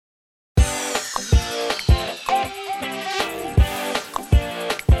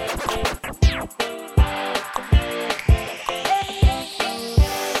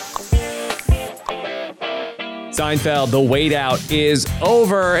Seinfeld, the wait out is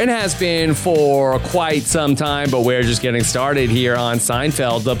over and has been for quite some time, but we're just getting started here on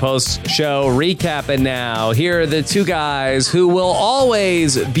Seinfeld, the post-show recap. And now, here are the two guys who will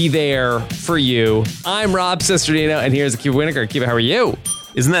always be there for you. I'm Rob Cesternino, and here's Akiva Winokur. Akiva, how are you?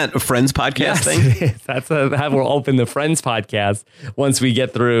 Isn't that a Friends podcast thing? That's how we'll open the Friends podcast once we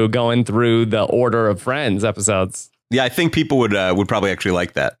get through going through the order of Friends episodes. Yeah, I think people would probably actually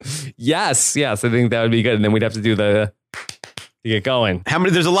like that. Yes, I think that would be good. And then we'd have to do to get going. How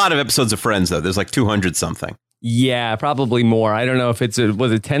many? There's a lot of episodes of Friends, though. There's like 200 something. Yeah, probably more. I don't know if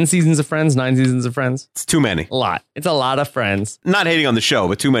was it 10 seasons of Friends, 9 seasons of Friends? It's too many. A lot. It's a lot of Friends. Not hating on the show,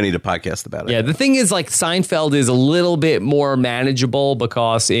 but too many to podcast about it. Yeah, the thing is, like, Seinfeld is a little bit more manageable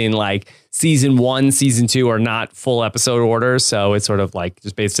because in like season 1, season 2 are not full episode orders. So it's sort of like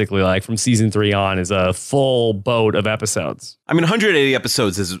just basically like from season 3 on is a full boat of episodes. I mean, 180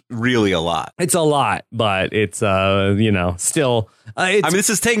 episodes is really a lot. It's a lot, but it's, still. This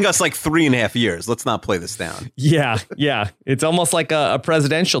is taking us like 3.5 years. Let's not play this down. Yeah. It's almost like a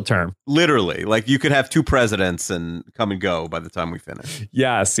presidential term. Literally. Like you could have 2 presidents and come and go by the time we finish.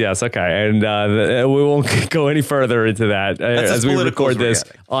 Yes. Okay. And we won't go any further into that as we record this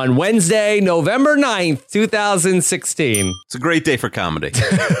on Wednesday, November 9th, 2016. It's a great day for comedy.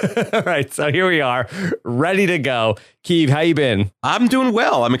 All right. So here we are, ready to go. Keeve, how you been? I'm doing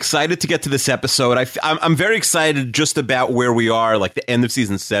well. I'm excited to get to this episode. I'm very excited just about where we are, like the end of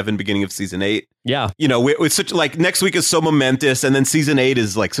season 7, beginning of season 8. Yeah. You know, it's such like next week is so momentous. And then season 8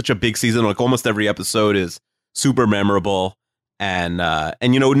 is like such a big season. Like almost every episode is super memorable. And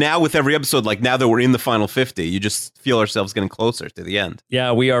now with every episode, like now that we're in the final 50, you just feel ourselves getting closer to the end.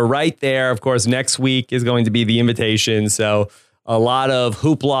 Yeah, we are right there. Of course, next week is going to be the invitation. So a lot of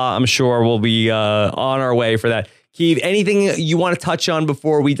hoopla, I'm sure, will be on our way for that. Keeve, anything you want to touch on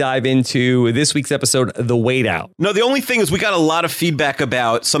before we dive into this week's episode, The Wait Out? No, the only thing is we got a lot of feedback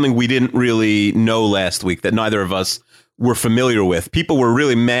about something we didn't really know last week that neither of us were familiar with. People were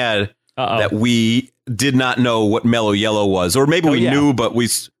really mad that we did not know what Mellow Yellow was. Or maybe we knew, but we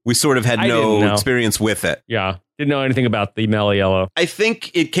sort of had no experience with it. Yeah, didn't know anything about the Mellow Yellow. I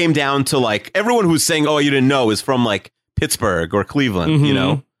think it came down to like everyone who's saying, oh, you didn't know is from like Pittsburgh or Cleveland, you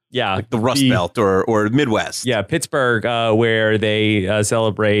know? Yeah, like the Rust Belt or Midwest. Yeah, Pittsburgh, where they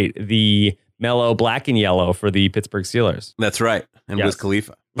celebrate the mellow black and yellow for the Pittsburgh Steelers. That's right, and Wiz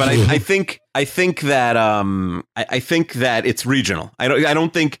Khalifa. But I think that it's regional. I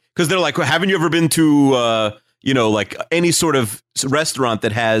don't think because they're like, haven't you ever been to like any sort of restaurant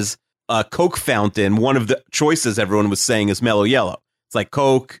that has a Coke fountain? One of the choices everyone was saying is Mellow Yellow. It's like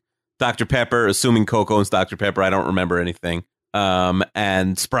Coke, Dr. Pepper, assuming Coke owns Dr. Pepper. I don't remember anything.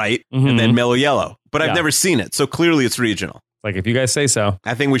 And Sprite, and then Mellow Yellow. But I've never seen it, so clearly it's regional. Like, if you guys say so.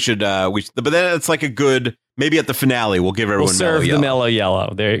 I think we should, but then it's like a good, maybe at the finale, we'll give everyone serve the Mellow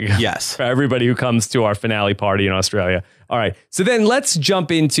Yellow. There you go. Yes. For everybody who comes to our finale party in Australia. All right. So then let's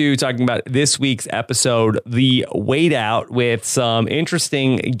jump into talking about this week's episode, The Wait Out, with some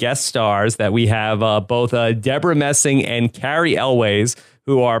interesting guest stars that we have both Deborah Messing and Carrie Elways,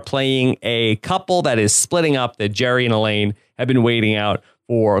 who are playing a couple that is splitting up that Jerry and Elaine have been waiting out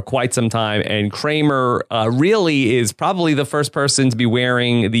for quite some time. And Kramer really is probably the first person to be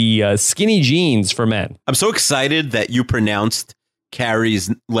wearing the skinny jeans for men. I'm so excited that you pronounced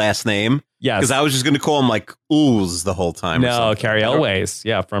Carrie's last name. Yes. Because I was just going to call him like Ooze the whole time. No, Carrie Elways.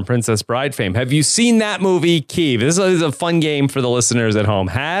 Yeah, from Princess Bride fame. Have you seen that movie, Keeve? This is a fun game for the listeners at home.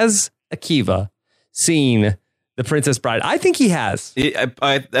 Has Akiva seen The Princess Bride? I think he has.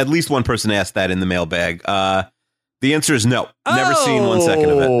 At least one person asked that in the mailbag. The answer is no. Never seen 1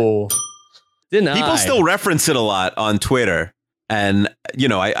 second of it. Denied. People still reference it a lot on Twitter. And,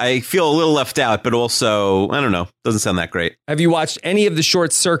 I feel a little left out, but also, I don't know, doesn't sound that great. Have you watched any of the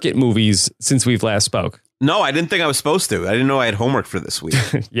Short Circuit movies since we've last spoke? No, I didn't think I was supposed to. I didn't know I had homework for this week.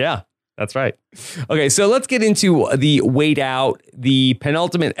 Yeah, that's right. Okay, so let's get into The Wait Out, the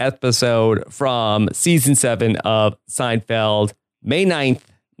penultimate episode from season 7 of Seinfeld, May 9th,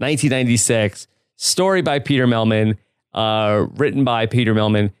 1996. Story by Peter Melman, written by Peter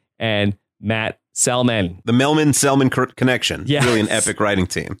Melman and Matt Selman. The Melman-Selman connection. Yes. Really an epic writing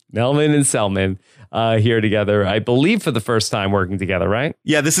team. Melman and Selman here together, I believe for the first time working together, right?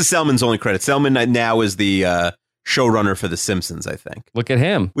 Yeah, this is Selman's only credit. Selman now is the showrunner for The Simpsons, I think. Look at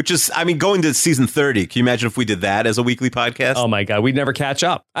him. Which is, going to season 30. Can you imagine if we did that as a weekly podcast? Oh my God, we'd never catch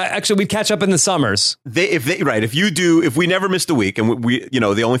up. Actually, we'd catch up in the summers. If we never missed a week, and we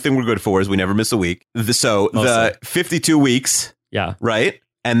the only thing we're good for is we never miss a week. The 52 weeks. Yeah. Right?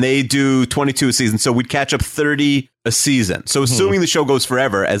 And they do 22 a season, so we'd catch up 30 a season. So assuming the show goes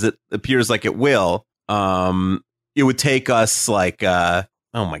forever, as it appears like it will, it would take us like, oh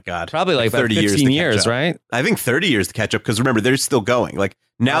my God, probably like 30 about 15 years, to right? I think 30 years to catch up. Because remember, they're still going. Like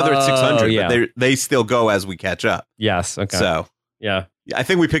now they're at 600, yeah. but they still go as we catch up. Yes. Okay. So yeah. I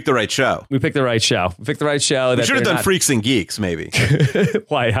think we picked the right show. We picked the right show. We should have done Freaks and Geeks, maybe.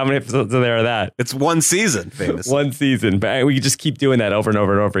 Why? How many episodes are there of that? It's one season, famously. One season. But we could just keep doing that over and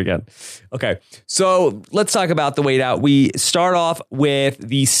over and over again. Okay. So let's talk about the wait out. We start off with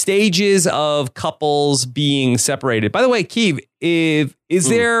the stages of couples being separated. By the way, Keeve, is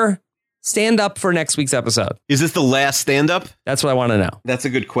there stand up for next week's episode? Is this the last stand up? That's what I want to know. That's a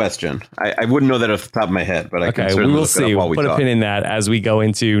good question. I wouldn't know that off the top of my head, but I can certainly we'll look see. it up while We'll put a pin in that as we go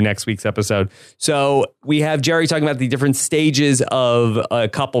into next week's episode. So we have Jerry talking about the different stages of a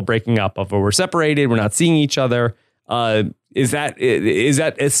couple breaking up. Of where we're separated, we're not seeing each other. Is that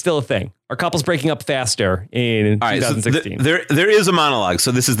it's still a thing? Are couples breaking up faster in 2016? So there is a monologue.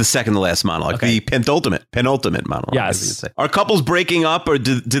 So this is the second to last monologue, the penultimate monologue. Yes. Are couples breaking up, or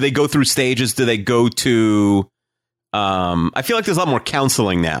do they go through stages? Do they go to? I feel like there's a lot more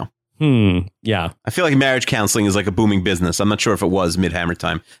counseling now. Yeah. I feel like marriage counseling is like a booming business. I'm not sure if it was mid-Hammer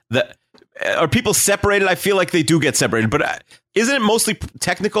time. Are people separated? I feel like they do get separated, but isn't it mostly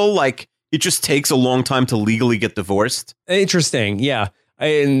technical? Like it just takes a long time to legally get divorced. Interesting. Yeah.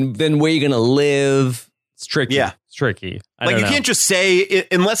 And then where you're going to live, it's tricky. Yeah. It's tricky. Like you can't just say it,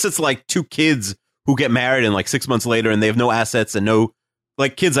 unless it's like two kids who get married and like 6 months later and they have no assets and no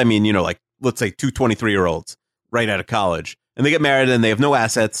like kids. I mean, like let's say two 23-year-olds right out of college and they get married and they have no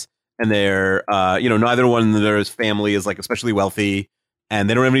assets and they're, neither one of their family is like especially wealthy and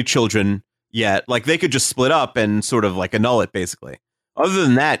they don't have any children yet. Like they could just split up and sort of like annul it basically. Other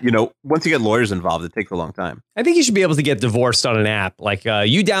than that, once you get lawyers involved, it takes a long time. I think you should be able to get divorced on an app. Like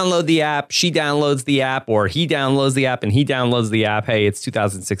you download the app, she downloads the app, or he downloads the app and he downloads the app. Hey, it's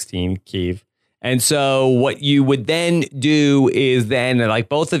 2016, Keeve. And so what you would then do is then like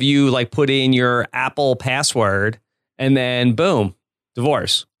both of you like put in your Apple password and then boom,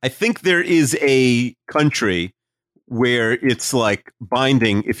 divorce. I think there is a country where it's like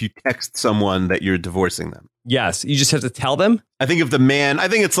binding if you text someone that you're divorcing them. Yes, you just have to tell them. I think if the man, I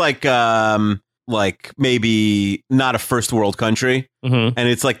think it's like maybe not a first world country, and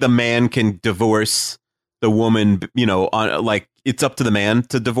it's like the man can divorce the woman. On like it's up to the man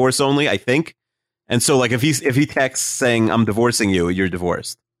to divorce only. I think, and so like if he texts saying I'm divorcing you, you're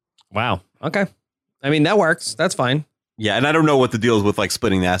divorced. Wow. Okay. I mean that works. That's fine. Yeah, and I don't know what the deal is with like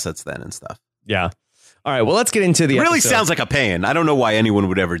splitting the assets then and stuff. Yeah. All right. Well, let's get into the. It really episode. sounds like a pain. I don't know why anyone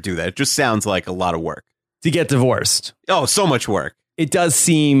would ever do that. It just sounds like a lot of work. To get divorced. Oh, so much work. It does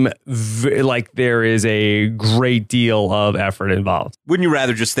seem like there is a great deal of effort involved. Wouldn't you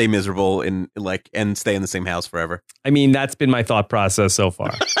rather just stay miserable and stay in the same house forever? I mean, that's been my thought process so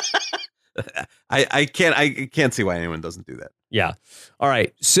far. I can't see why anyone doesn't do that. Yeah. All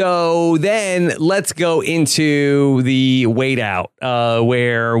right. So then let's go into the wait out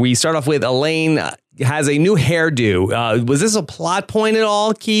where we start off with Elaine has a new hairdo. Was this a plot point at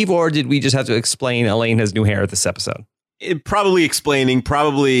all, Keeve, or did we just have to explain Elaine has new hair this episode? Probably explaining,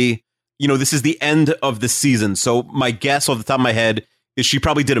 this is the end of the season. So my guess off the top of my head is she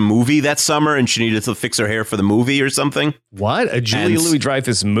probably did a movie that summer and she needed to fix her hair for the movie or something. What? A Julia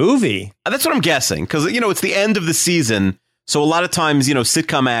Louis-Dreyfus movie? That's what I'm guessing. Because, it's the end of the season. So a lot of times,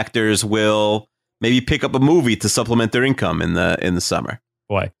 sitcom actors will maybe pick up a movie to supplement their income in the summer.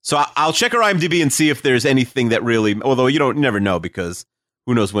 Boy. So I'll check her IMDb and see if there's anything that really, although you never know because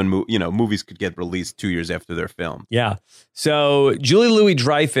who knows when, movies could get released 2 years after they're filmed. Yeah. So Julia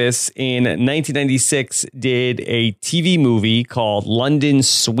Louis-Dreyfus in 1996 did a TV movie called London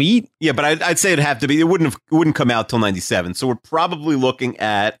Sweet. Yeah, but I'd say it'd have to be, it wouldn't come out till 97. So we're probably looking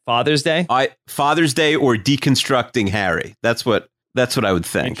at Father's Day. Father's Day or Deconstructing Harry. That's what I would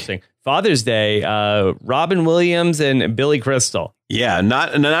think. Interesting. Father's Day, Robin Williams and Billy Crystal. Yeah,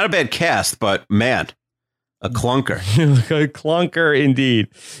 not a bad cast, but man, a clunker. A clunker indeed.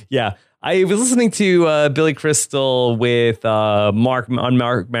 Yeah. I was listening to Billy Crystal with Mark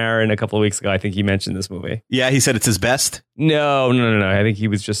Maron a couple of weeks ago. I think he mentioned this movie. Yeah, he said it's his best. No. I think he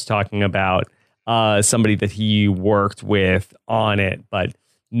was just talking about somebody that he worked with on it. But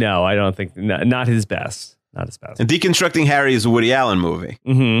no, I don't think, not his best. Not his best. And Deconstructing Harry is a Woody Allen movie.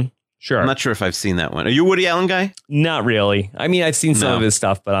 Mm-hmm. Sure. I'm not sure if I've seen that one. Are you a Woody Allen guy? Not really. I mean, I've seen some of his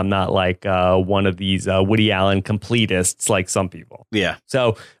stuff, but I'm not like one of these Woody Allen completists like some people. Yeah.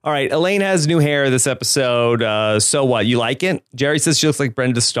 So, all right. Elaine has new hair this episode. So what? You like it? Jerry says she looks like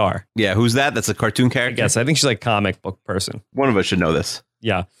Brenda Starr. Yeah. Who's that? That's a cartoon character? Yes. I think she's like a comic book person. One of us should know this.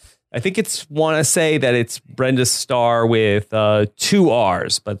 Yeah. I think want to say that it's Brenda Starr with 2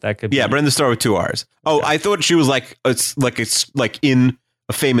 R's, but that could be. Yeah, Brenda Starr with 2 R's. Oh, okay. I thought she was like it's like in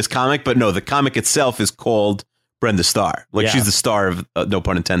a famous comic, but no, the comic itself is called Brenda Starr. Like she's the star of, no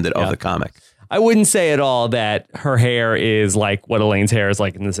pun intended, of the comic. I wouldn't say at all that her hair is like what Elaine's hair is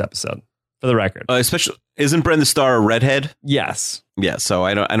like in this episode, for the record. Especially, isn't Brenda Starr a redhead? Yes. Yeah, so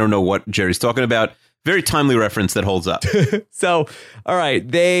I don't know what Jerry's talking about. Very timely reference that holds up. So, all right,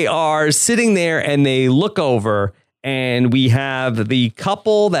 they are sitting there and they look over and we have the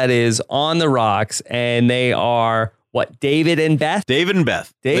couple that is on the rocks and they are, what, David and Beth? David and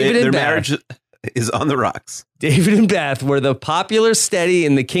Beth. Their marriage is on the rocks. David and Beth were the popular steady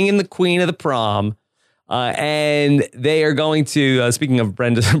and the king and the queen of the prom. And they are going to, speaking of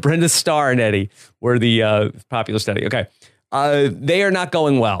Brenda Starr and Eddie, were the popular steady. Okay. They are not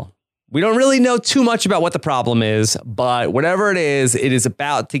going well. We don't really know too much about what the problem is, but whatever it is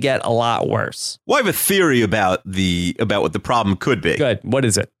about to get a lot worse. Well, I have a theory about what the problem could be. Good. What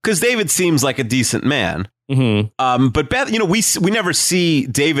is it? Because David seems like a decent man. Mm-hmm. But Beth, we never see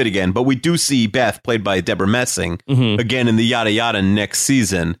David again, but we do see Beth, played by Deborah Messing, again in the Yada Yada next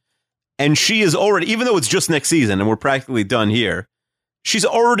season. And she is already, even though it's just next season and we're practically done here, she's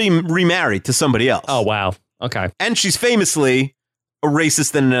already remarried to somebody else. Oh, wow. Okay. And she's famously a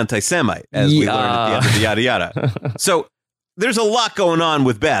racist and an anti-Semite, as we learned at the end of the Yada Yada. So there's a lot going on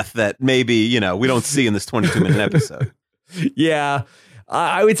with Beth that maybe, we don't see in this 22-minute episode. Yeah.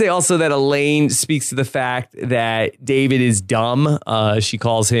 I would say also that Elaine speaks to the fact that David is dumb. She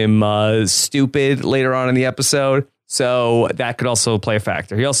calls him stupid later on in the episode. So that could also play a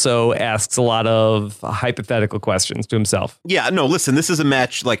factor. He also asks a lot of hypothetical questions to himself. Yeah, no, listen, this is a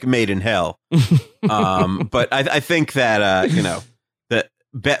match like made in hell. But I think that,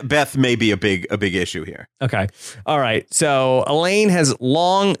 that Beth may be a big issue here. Okay. All right. So Elaine has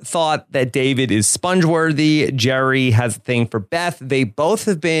long thought that David is sponge-worthy. Jerry has a thing for Beth. They both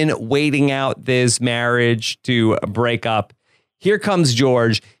have been waiting out this marriage to break up. Here comes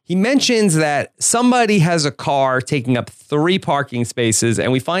George. He mentions that somebody has a car taking up 3 parking spaces,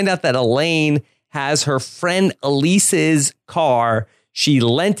 and we find out that Elaine has her friend Elise's car. She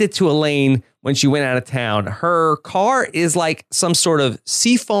lent it to Elaine when she went out of town. Her car is like some sort of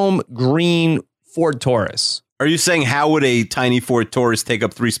seafoam green Ford Taurus. Are you saying how would a tiny Ford Taurus take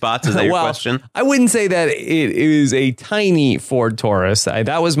up 3 spots? Is that your question? I wouldn't say that it is a tiny Ford Taurus.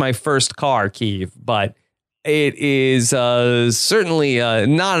 That was my first car, Keeve, but it is certainly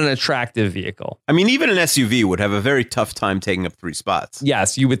not an attractive vehicle. I mean, even an SUV would have a very tough time taking up 3 spots.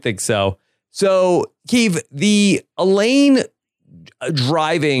 Yes, you would think so. So, Keeve, the Elaine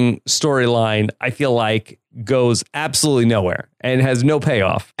driving storyline, I feel like, goes absolutely nowhere and has no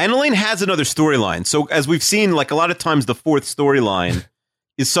payoff. And Elaine has another storyline. So, as we've seen, like a lot of times, the 4th storyline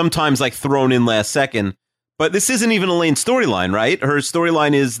is sometimes like thrown in last second. But this isn't even Elaine's storyline, right? Her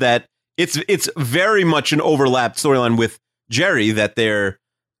storyline is that it's very much an overlapped storyline with Jerry, that they're,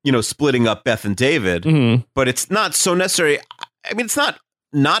 splitting up Beth and David. Mm-hmm. But it's not so necessary. I mean, it's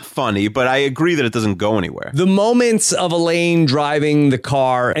not funny, but I agree that it doesn't go anywhere. The moments of Elaine driving the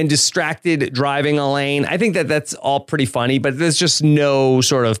car and distracted driving Elaine, I think that's all pretty funny, but there's just no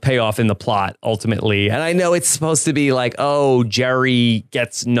sort of payoff in the plot ultimately. And I know it's supposed to be like, oh, Jerry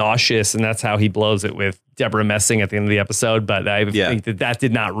gets nauseous and that's how he blows it with Deborah Messing at the end of the episode. But I think that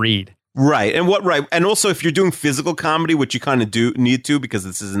did not read. Right. And also, if you're doing physical comedy, which you kind of do need to, because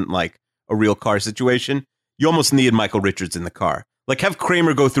this isn't like a real car situation, you almost need Michael Richards in the car. Like, have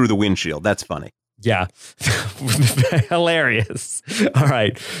Kramer go through the windshield. That's funny. Yeah. Hilarious. All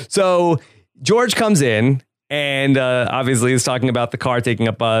right. So George comes in and obviously is talking about the car taking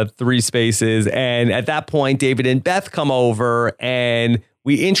up 3 spaces. And at that point, David and Beth come over and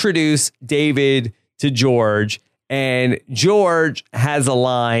we introduce David to George. And George has a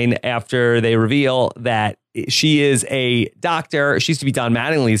line after they reveal that she is a doctor. She used to be Don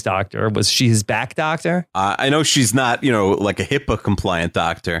Mattingly's doctor. Was she his back doctor? I know she's not, like a HIPAA compliant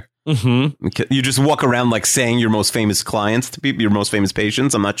doctor. Mm-hmm. You just walk around like saying your most famous clients to people, your most famous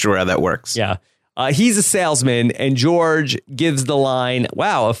patients. I'm not sure how that works. Yeah. He's a salesman, and George gives the line,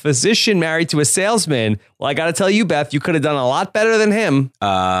 wow, a physician married to a salesman. Well, I got to tell you, Beth, you could have done a lot better than him.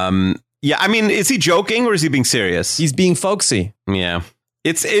 Yeah, I mean, is he joking or is he being serious? He's being folksy. Yeah.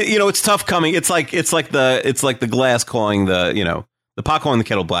 It's tough coming. It's like the glass calling the pot calling the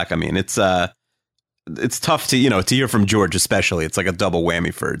kettle black. I mean, it's tough to hear from George, especially. It's like a double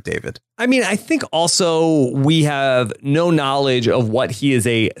whammy for David. I mean, I think also we have no knowledge of what he is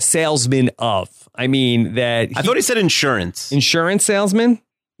a salesman of. I mean, I thought he said insurance. Insurance salesman?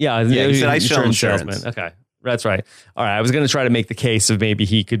 Yeah, he said I sell insurance. salesman. Okay. That's right. All right. I was going to try to make the case of maybe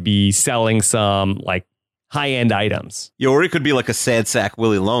he could be selling some like high-end items. Yeah, or it could be like a sad sack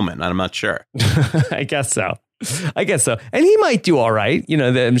Willie Loman. I'm not sure. I guess so. And he might do all right. You know,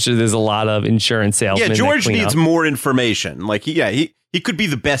 I'm sure there's a lot of insurance salesmen. Yeah, George needs more information. Like, he could be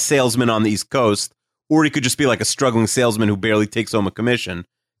the best salesman on the East Coast, or he could just be like a struggling salesman who barely takes home a commission.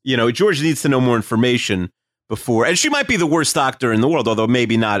 You know, George needs to know more information before. And she might be the worst doctor in the world, although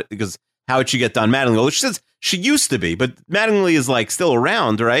maybe not, because how would she get Don Mattingly? Well, she says she used to be, but Mattingly is like still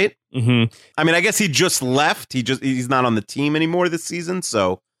around, right? Mm-hmm. I mean, I guess he just left. He's not on the team anymore this season,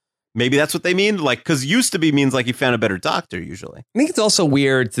 so maybe that's what they mean. Like, because used to be means like he found a better doctor usually. I think it's also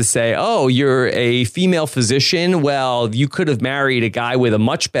weird to say, oh, you're a female physician. Well, you could have married a guy with a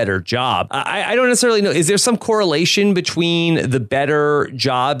much better job. I don't necessarily know. Is there some correlation between the better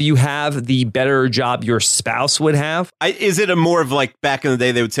job you have, the better job your spouse would have? Is it a more of like back in the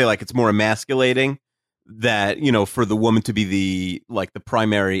day, they would say like it's more emasculating that, you know, for the woman to be the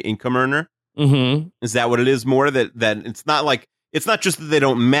primary income earner? Mm-hmm. Is that what it is more? That it's not like, it's not just that they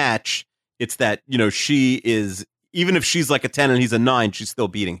don't match. It's that, you know, she is, even if she's like a 10 and he's a 9, she's still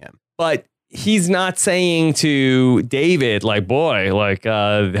beating him. But he's not saying to David, like, boy, like,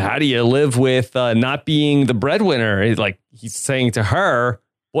 how do you live with not being the breadwinner? He's saying to her,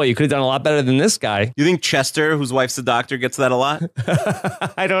 boy, you could have done a lot better than this guy. You think Chester, whose wife's a doctor, gets that a lot?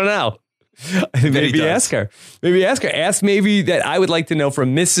 I don't know. Maybe ask her. Ask maybe that I would like to know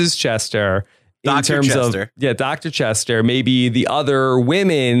from Mrs. Chester. Dr. Chester. Dr. Chester, maybe the other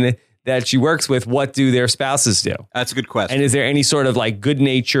women that she works with, what do their spouses do? That's a good question. And is there any sort of like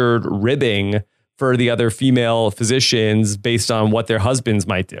good-natured ribbing for the other female physicians based on what their husbands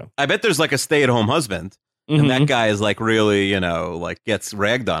might do? I bet there's like a stay-at-home husband, and that guy is like really, you know, like gets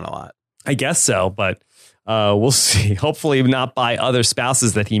ragged on a lot. I guess so, but we'll see. Hopefully not by other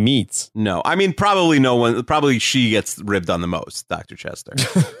spouses that he meets. No, I mean, probably no one. Probably she gets ribbed on the most, Dr. Chester.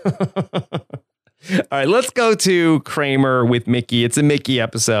 All right, let's go to Kramer with Mickey. It's a Mickey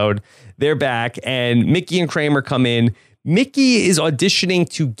episode. They're back, and Mickey and Kramer come in. Mickey is auditioning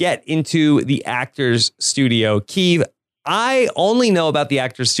to get into the Actors Studio. Keeve, I only know about the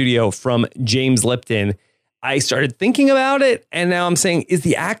Actors Studio from James Lipton. I started thinking about it, and now I'm saying, is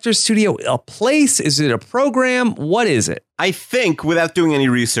the Actors Studio a place? Is it a program? What is it? I think, without doing any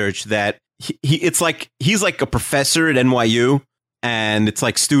research, that he's like a professor at NYU. And it's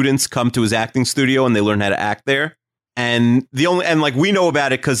like students come to his acting studio and they learn how to act there. And we know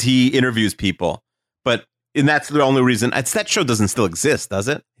about it because he interviews people. And that's the only reason. That show doesn't still exist, does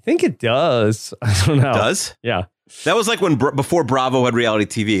it? I think it does. I don't know. It does? Yeah. That was like when before Bravo had reality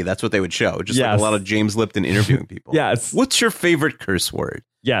TV. That's what they would show. Just like a lot of James Lipton interviewing people. Yes. What's your favorite curse word?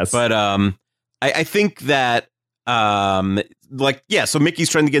 Yes. But I think that so Mickey's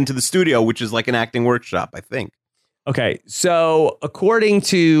trying to get into the studio, which is like an acting workshop, I think. Okay, so according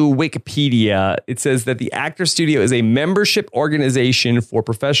to Wikipedia, it says that the Actors Studio is a membership organization for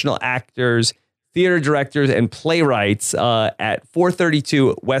professional actors, theater directors, and playwrights at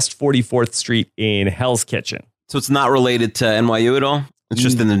 432 West 44th Street in Hell's Kitchen. So it's not related to NYU at all? It's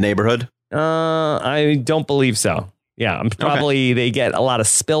just in the neighborhood? I don't believe so. Yeah, probably they get a lot of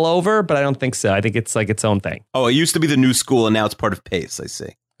spillover, but I don't think so. I think it's like its own thing. Oh, it used to be the new school, and now it's part of Pace, I see.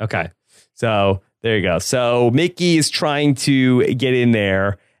 Okay, so there you go. So Mickey is trying to get in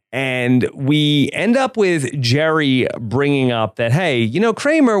there, and we end up with Jerry bringing up that, hey, you know,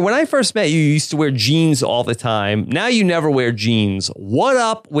 Kramer, when I first met you, you used to wear jeans all the time. Now you never wear jeans. What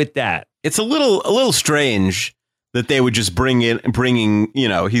up with that? It's a little strange that they would just you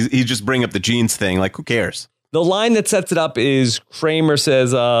know, he just bring up the jeans thing. Like, who cares? The line that sets it up is Kramer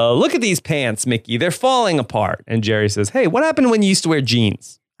says, look at these pants, Mickey. They're falling apart. And Jerry says, hey, what happened when you used to wear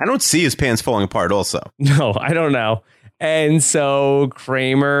jeans? I don't see his pants falling apart also. No, I don't know. And so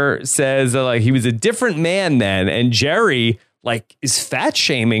Kramer says he was a different man then. And Jerry is fat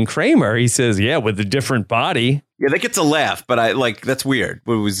shaming Kramer. He says, yeah, with a different body. Yeah, that gets a laugh, but that's weird.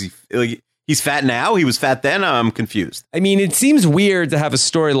 What was he? He's fat now? He was fat then? I'm confused. I mean, it seems weird to have a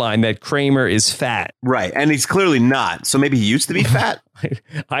storyline that Kramer is fat. Right. And he's clearly not. So maybe he used to be fat.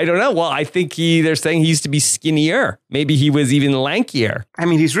 I don't know. Well, I think they're saying he used to be skinnier. Maybe he was even lankier. I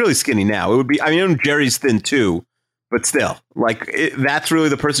mean, he's really skinny now. It would be, I mean, Jerry's thin too, but still, that's really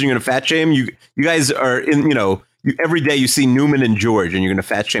the person you're going to fat shame. You guys are in, you know, every day you see Newman and George and you're going to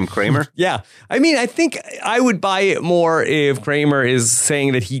fat shame Kramer. Yeah. I mean, I think I would buy it more if Kramer is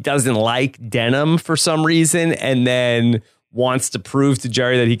saying that he doesn't like denim for some reason. And then wants to prove to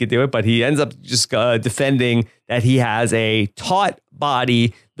Jerry that he could do it, but he ends up just defending that he has a taut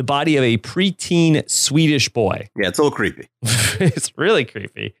body, the body of a preteen Swedish boy. Yeah, it's a little creepy. It's really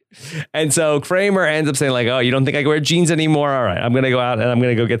creepy. And so Kramer ends up saying like, oh, you don't think I can wear jeans anymore? All right, I'm going to go out and I'm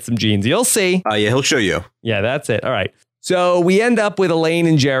going to go get some jeans. You'll see. Yeah, he'll show you. Yeah, that's it. All right. So we end up with Elaine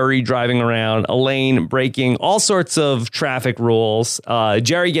and Jerry driving around, Elaine breaking all sorts of traffic rules,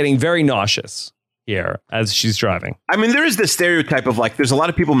 Jerry getting very nauseous here as she's driving. I mean, there is this stereotype of like, there's a lot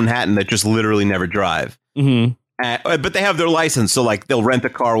of people in Manhattan that just literally never drive. Mm-hmm. But they have their license. So like they'll rent a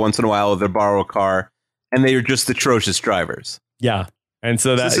car once in a while or they'll borrow a car and they are just atrocious drivers. Yeah. And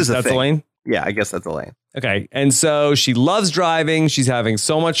so that's thing. Elaine? Yeah, I guess that's Elaine. Okay. And so she loves driving. She's having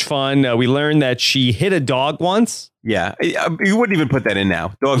so much fun. We learned that she hit a dog once. Yeah. You wouldn't even put that in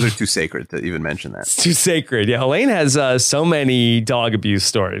now. Dogs are too sacred to even mention that. It's too sacred. Yeah. Elaine has so many dog abuse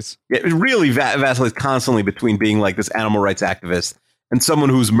stories. Yeah, it really vacillates constantly between being like this animal rights activist and someone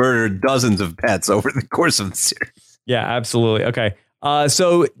who's murdered dozens of pets over the course of the series. Yeah, absolutely. Okay.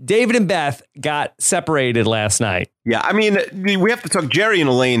 So David and Beth got separated last night. Yeah. I mean, we have to talk. Jerry and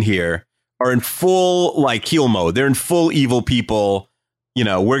Elaine here are in full like heel mode. They're in full evil people. You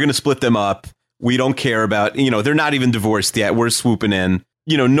know, we're going to split them up. We don't care about, you know, they're not even divorced yet. We're swooping in,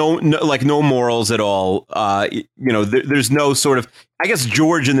 you know, no morals at all. You know, there's no sort of, I guess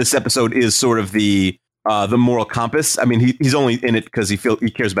George in this episode is sort of the moral compass. I mean, he's only in it because he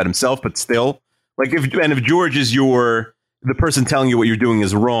cares about himself, but still like if George is the person telling you what you're doing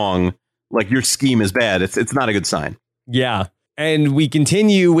is wrong, like your scheme is bad. It's not a good sign. Yeah. And we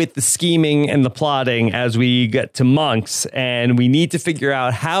continue with the scheming and the plotting as we get to Monks, and we need to figure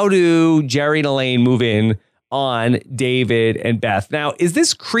out how do Jerry and Elaine move in on David and Beth. Now, is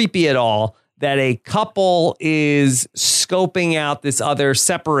this creepy at all that a couple is scoping out this other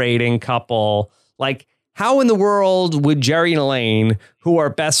separating couple? Like, how in the world would Jerry and Elaine, who are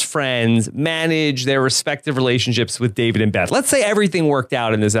best friends, manage their respective relationships with David and Beth? Let's say everything worked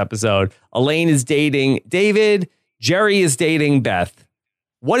out in this episode. Elaine is dating David. Jerry is dating Beth.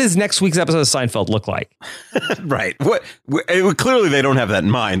 What does next week's episode of Seinfeld look like? Right. Clearly, they don't have that in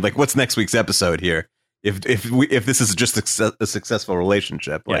mind. Like, what's next week's episode here? If this is just a successful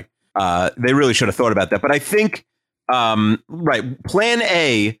relationship, yeah. Like they really should have thought about that. But I think, right, Plan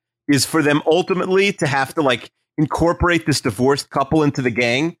A is for them ultimately to have to like incorporate this divorced couple into the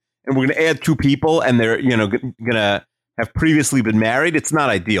gang, and we're going to add two people, and they're going to have previously been married. It's not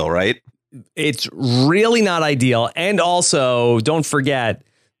ideal, right? It's really not ideal. And also, don't forget,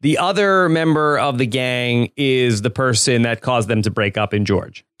 the other member of the gang is the person that caused them to break up in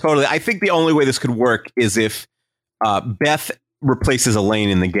George. Totally. I think the only way this could work is if Beth replaces Elaine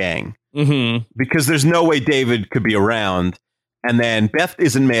in the gang. Mm-hmm. Because there's no way David could be around. And then Beth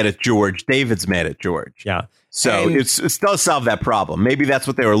isn't mad at George. David's mad at George. Yeah. So it does solve that problem. Maybe that's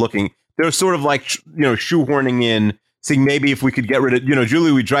what they were looking. They're sort of like, shoehorning in, seeing maybe if we could get rid of, Julie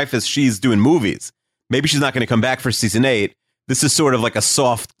Louis-Dreyfus, she's doing movies. Maybe she's not going to come back for season 8. This is sort of like a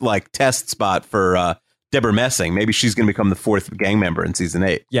soft like test spot for Deborah Messing. Maybe she's going to become the 4th gang member in season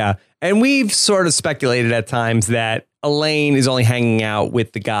 8. Yeah. And we've sort of speculated at times that Elaine is only hanging out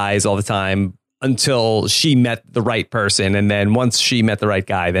with the guys all the time until she met the right person. And then once she met the right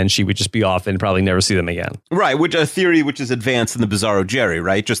guy, then she would just be off and probably never see them again. Right. Which a theory which is advanced in the Bizarro Jerry,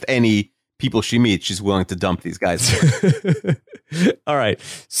 right? Just any people she meets, she's willing to dump these guys. All right.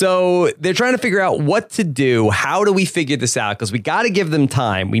 So they're trying to figure out what to do. How do we figure this out? Because we got to give them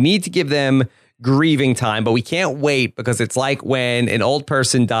time. We need to give them grieving time, but we can't wait because it's like when an old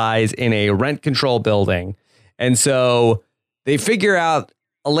person dies in a rent control building. And so they figure out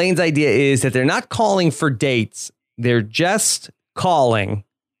Elaine's idea is that they're not calling for dates. They're just calling,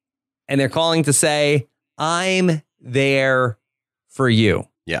 and they're calling to say, I'm there for you.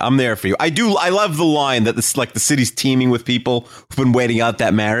 Yeah, I'm there for you. I love the line that this like the city's teeming with people who've been waiting out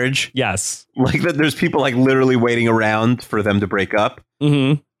that marriage. Yes. Like that there's people like literally waiting around for them to break up.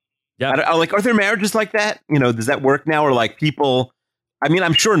 Mm-hmm. Yeah. Are there marriages like that? Does that work now? Or like people, I mean,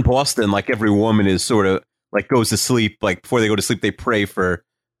 I'm sure in Boston, like every woman is sort of like goes to sleep, like before they go to sleep, they pray for,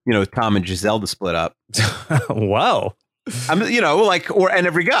 Tom and Giselle to split up. Wow. And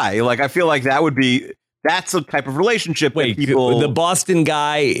every guy, like, I feel like that's a type of relationship. Wait, the Boston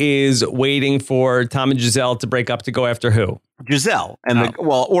guy is waiting for Tom and Giselle to break up to go after who? Giselle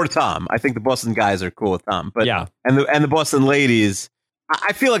or Tom. I think the Boston guys are cool with Tom, but yeah, and the Boston ladies.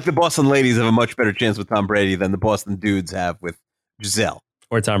 I feel like the Boston ladies have a much better chance with Tom Brady than the Boston dudes have with Giselle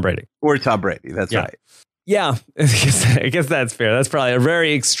or Tom Brady. That's right. Yeah, I guess that's fair. That's probably a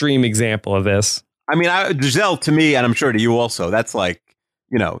very extreme example of this. I mean, Giselle to me, and I'm sure to you also, that's like,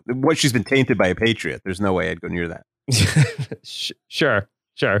 what she's been tainted by a patriot. There's no way I'd go near that. Sure.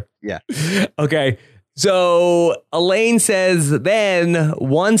 Yeah. Okay. So Elaine says then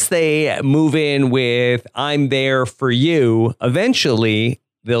once they move in with I'm there for you, eventually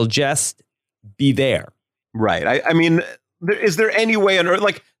they'll just be there. Right. I mean, is there any way on earth?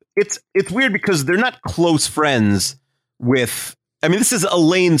 Like, it's weird because they're not close friends with. I mean, this is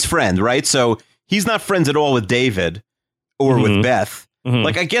Elaine's friend, right? So he's not friends at all with David or with Beth. Mm-hmm.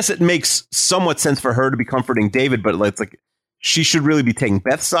 Like, I guess it makes somewhat sense for her to be comforting David, but it's like she should really be taking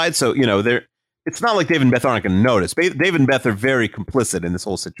Beth's side. So, it's not like David and Beth aren't going to notice. David and Beth are very complicit in this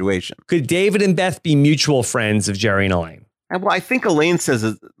whole situation. Could David and Beth be mutual friends of Jerry and Elaine? Well, I think Elaine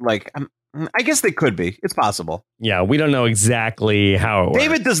says, I guess they could be. It's possible. Yeah, we don't know exactly how it works.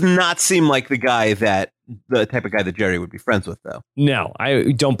 David does not seem like the type of guy that Jerry would be friends with, though. No,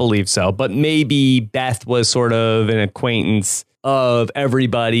 I don't believe so. But maybe Beth was sort of an acquaintance of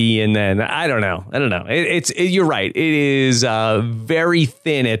everybody, and then I don't know. You're right. It is very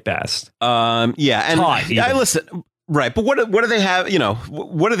thin at best. Yeah, and I listen. Right, but what do they have?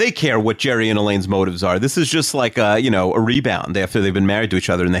 What do they care what Jerry and Elaine's motives are? This is just like a rebound after they've been married to each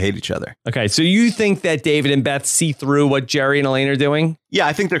other and they hate each other. Okay, so you think that David and Beth see through what Jerry and Elaine are doing? Yeah,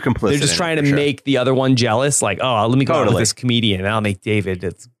 I think they're complicit. They're just trying to make the other one jealous. Like, oh, let me go out with this comedian and I'll make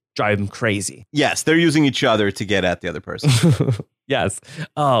David drive him crazy. Yes, they're using each other to get at the other person. Yes.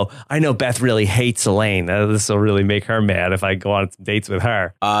 Oh, I know Beth really hates Elaine. This will really make her mad if I go on some dates with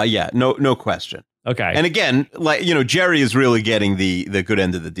her. Yeah, no question. Okay. And again, Jerry is really getting the good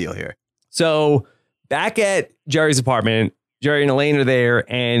end of the deal here. So back at Jerry's apartment, Jerry and Elaine are there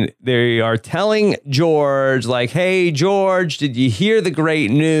and they are telling George, like, hey, George, did you hear the great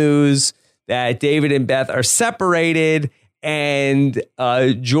news that David and Beth are separated? And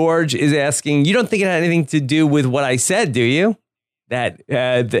George is asking, you don't think it had anything to do with what I said, do you?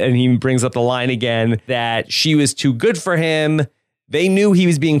 And he brings up the line again that she was too good for him. They knew he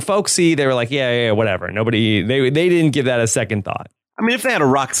was being folksy. They were like, yeah, whatever. They didn't give that a second thought. I mean, if they had a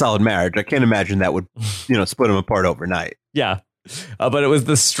rock solid marriage, I can't imagine that would, split them apart overnight. Yeah. But it was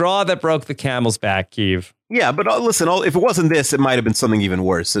the straw that broke the camel's back, Keeve. Yeah, but listen, if it wasn't this, it might have been something even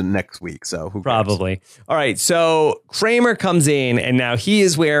worse next week. So who cares? Probably. All right. So Kramer comes in and now he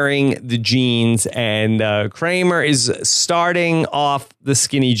is wearing the jeans and Kramer is starting off the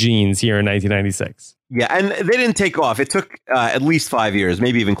skinny jeans here in 1996. Yeah, and they didn't take off. It took at least 5 years,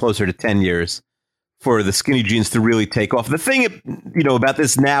 maybe even closer to 10 years for the skinny jeans to really take off. The thing, about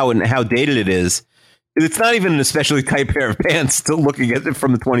this now and how dated it is, it's not even an especially tight pair of pants to looking at it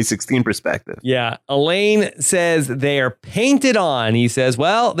from the 2016 perspective. Yeah. Elaine says they are painted on. He says,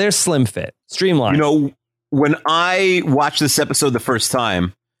 well, they're slim fit, streamlined. When I watched this episode the first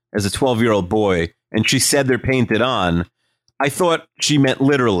time as a 12-year-old boy and she said they're painted on, I thought she meant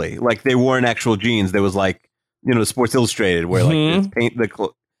literally, like they weren't actual jeans. There was Sports Illustrated where like paint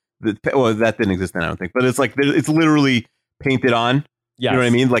well, that didn't exist then, I don't think, but it's like it's literally painted on. Yes. You know what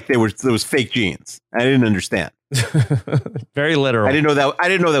I mean? Like there was fake jeans. I didn't understand. Very literal. I didn't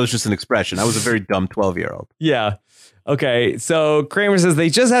know that was just an expression. I was a very dumb 12-year-old. Yeah. Okay. So Kramer says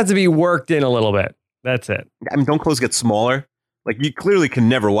they just have to be worked in a little bit. That's it. I mean, don't clothes get smaller? Like you clearly can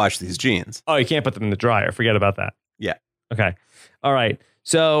never wash these jeans. Oh, you can't put them in the dryer. Forget about that. Yeah. Okay. All right.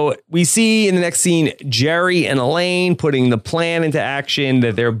 So we see in the next scene, Jerry and Elaine putting the plan into action,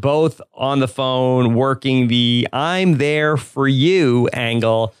 that they're both on the phone working the I'm there for you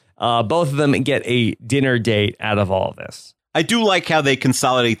angle. Both of them get a dinner date out of all of this. I do like how they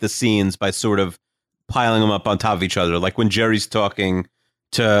consolidate the scenes by sort of piling them up on top of each other. Like when Jerry's talking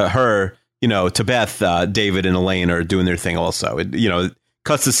to her, to Beth, David and Elaine are doing their thing also. It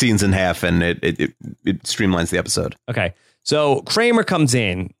cuts the scenes in half and it streamlines the episode. Okay. So Kramer comes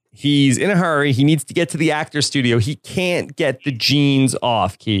in. He's in a hurry. He needs to get to the actor's studio. He can't get the jeans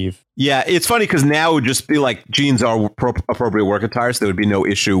off, Keeve. Yeah, it's funny because now it would just be like jeans are appropriate work attire, so there would be no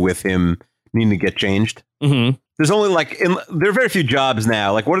issue with him needing to get changed. Mm-hmm. There's only there are very few jobs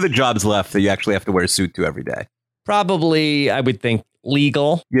now. Like, what are the jobs left that you actually have to wear a suit to every day? Probably, I would think,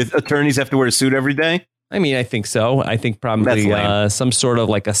 legal. Attorneys have to wear a suit every day? I mean, I think so. I think probably some sort of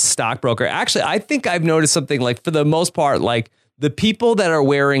like a stockbroker. Actually, I think I've noticed something like for the most part, like the people that are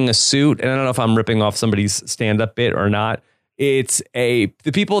wearing a suit, and I don't know if I'm ripping off somebody's stand-up bit or not. It's the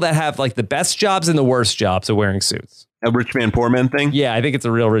people that have like the best jobs and the worst jobs are wearing suits. A rich man, poor man thing? Yeah, I think it's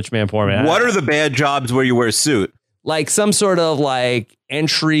a real rich man, poor man. What are the bad jobs where you wear a suit? Like some sort of like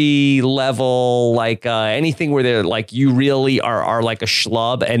entry level, like anything where they're like you really are like a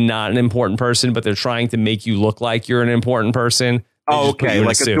schlub and not an important person, but they're trying to make you look like you're an important person. They Oh, just put okay, you in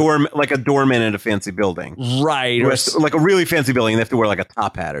like suit. like a doorman in a fancy building, Right. like a really fancy building. They have to wear like a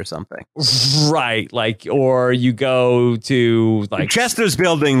top hat or something. Right. Like, or you go to In like Chester's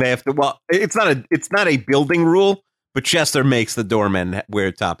building, they have to. Well, it's not a building rule, but Chester makes the doormen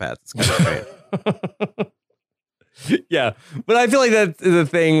wear top hats. It's kind of great. Yeah, but I feel like that's the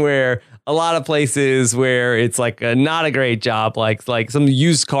thing where a lot of places where it's like not a great job, like some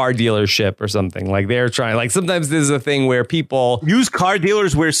used car dealership or something. Like they're trying. Like sometimes there's a thing where people Used car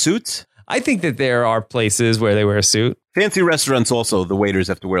dealers wear suits. I think that there are places where they wear a suit. Fancy restaurants also, the waiters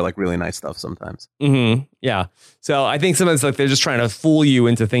have to wear like really nice stuff sometimes. Mm-hmm. Yeah. So I think sometimes like they're just trying to fool you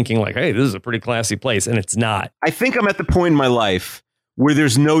into thinking like, hey, this is a pretty classy place, and it's not. I think I'm at the point in my life where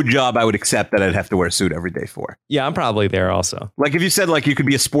there's no job I would accept that I'd have to wear a suit every day for. Yeah, I'm probably there also. Like if you said like you could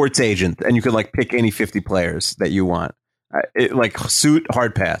be a sports agent and you could like pick any 50 players that you want, like suit,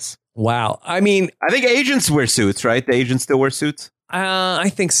 hard pass. Wow. I mean, I think agents wear suits, right? The agents still wear suits. I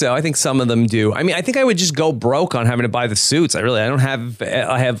think so. I think some of them do. I mean, I think I would just go broke on having to buy the suits. I don't have.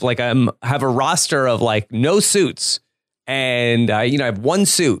 I have like I have a roster of like no suits, and I have one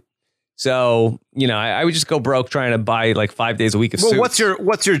suit. So I would just go broke trying to buy like 5 days a week of suits. Well,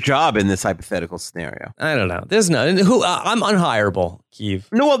 what's your job in this hypothetical scenario? I don't know. There's none. Who I'm unhireable, Keeve.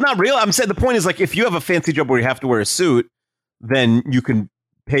 No, well, not real. I'm saying the point is like if you have a fancy job where you have to wear a suit, then you can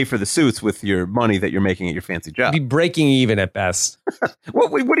pay for the suits with your money that you're making at your fancy job. Be breaking even at best.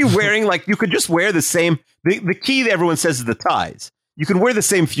 What are you wearing? Like you could just wear the same. The key that everyone says is the ties. You can wear the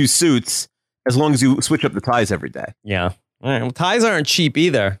same few suits as long as you switch up the ties every day. Yeah. All right. Well, ties aren't cheap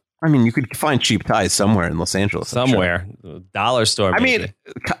either. I mean, you could find cheap ties somewhere in Los Angeles. Somewhere. Dollar store. I mean,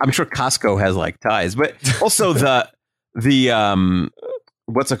 I'm sure Costco has like ties, but also the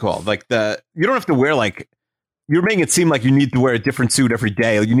what's it called? Like you don't have to wear like, you're making it seem like you need to wear a different suit every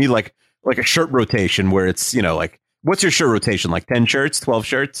day. You need like a shirt rotation where it's, like, what's your shirt rotation? Like 10 shirts, 12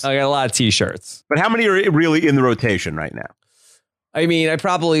 shirts? I got a lot of t-shirts. But how many are really in the rotation right now? I mean, I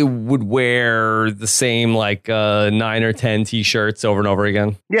probably would wear the same like 9 or 10 t-shirts over and over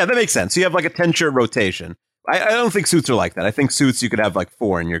again. Yeah, that makes sense. So you have like a 10 shirt rotation. I don't think suits are like that. I think suits you could have like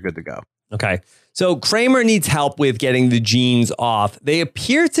 4 and you're good to go. Okay. So Kramer needs help with getting the jeans off. They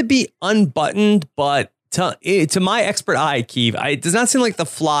appear to be unbuttoned, but to my expert eye, Keeve, it does not seem like the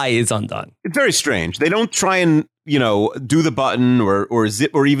fly is undone. It's very strange. They don't try and, do the button or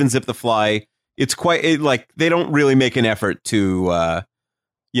zip or even zip the fly. It's like they don't really make an effort to,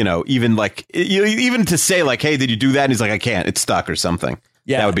 even to say like, hey, did you do that? And he's like, I can't. It's stuck or something.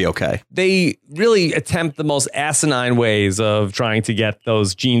 Yeah, that would be OK. They really attempt the most asinine ways of trying to get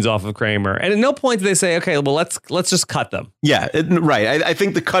those jeans off of Kramer. And at no point do they say, OK, well, let's just cut them. Yeah, right. I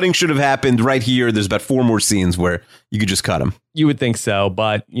think the cutting should have happened right here. There's about 4 more scenes where you could just cut them. You would think so.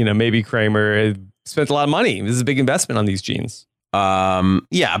 But, maybe Kramer spent a lot of money. This is a big investment on these jeans.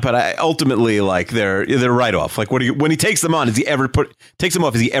 Yeah, but ultimately, like they're right off. Like, when he takes them on, takes them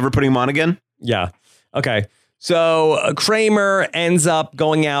off? Is he ever putting them on again? Yeah. OK. So Kramer ends up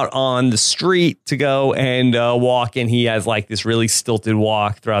going out on the street to go and walk, and he has like this really stilted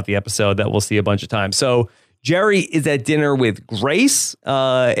walk throughout the episode that we'll see a bunch of times. So Jerry is at dinner with Grace,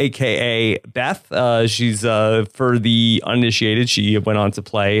 aka Beth. She's for the uninitiated. She went on to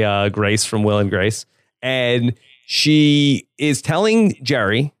play Grace from Will and Grace, and she is telling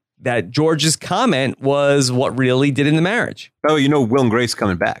Jerry that George's comment was what really did in the marriage. Oh, Will and Grace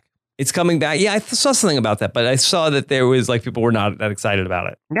coming back. It's coming back. Yeah, I saw something about that, but I saw that there was like people were not that excited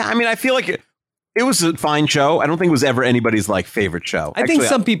about it. Yeah, I mean, I feel like it was a fine show. I don't think it was ever anybody's like favorite show. I think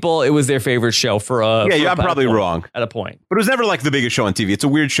some people, it was their favorite show for a. Yeah, I'm probably wrong at a point, but it was never like the biggest show on TV. It's a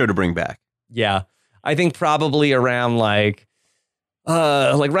weird show to bring back. Yeah, I think probably around like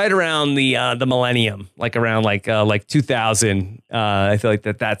right around the millennium, like around like 2000. I feel like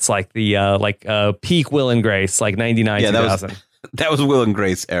that's like the peak Will and Grace, like 99, 2000. That was Will and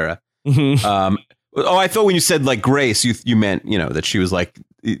Grace era. Mm-hmm. I thought when you said like Grace, you meant that she was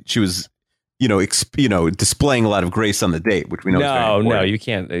displaying a lot of grace on the date, which we know. No, you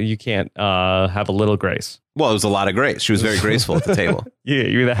can't have a little grace. Well, it was a lot of grace. She was very graceful at the table. Yeah,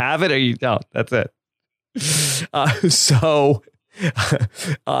 you either have it or you don't. That's it. So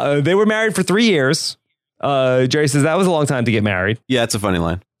they were married for 3 years. Jerry says that was a long time to get married. Yeah, it's a funny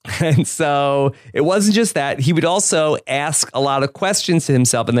line. And so it wasn't just that. He would also ask a lot of questions to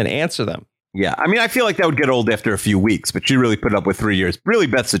himself and then answer them. Yeah. I mean, I feel like that would get old after a few weeks, but she really put up with 3 years. Really,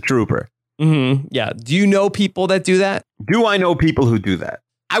 Beth's a trooper. Mm-hmm. Yeah. Do you know people that do that? Do I know people who do that?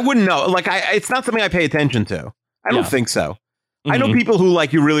 I wouldn't know. Like, it's not something I pay attention to. I don't think so. Mm-hmm. I know people who,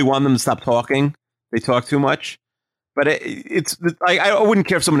 like, you really want them to stop talking. They talk too much. But I wouldn't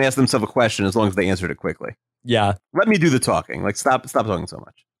care if someone asked themselves a question as long as they answered it quickly. Yeah. Let me do the talking. Like, stop talking so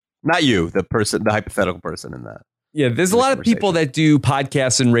much. Not you, the hypothetical person in that. Yeah, there's a lot of people that do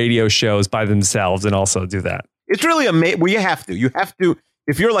podcasts and radio shows by themselves and also do that. It's really amazing. Well, you have to.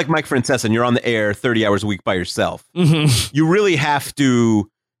 If you're like Mike Francesa and you're on the air 30 hours a week by yourself, you really have to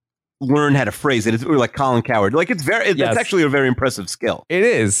learn how to phrase it. It's like Colin Cowherd. Like, it's actually a very impressive skill. It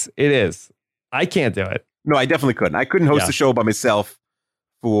is. I can't do it. No, I definitely couldn't. I couldn't host a show by myself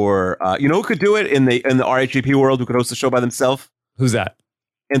for, you know who could do it in the RHAP world, who could host a show by themselves? Who's that?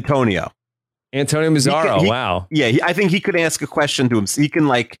 Antonio Mazzaro. Wow. Yeah, I think he could ask a question to him. He can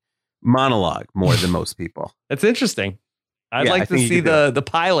like monologue more than most people. That's interesting. I'd like to see the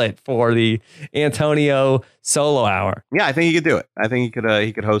pilot for the Antonio solo hour. Yeah, I think he could do it. I think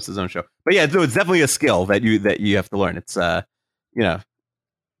he could host his own show. But yeah, it's definitely a skill that you have to learn. It's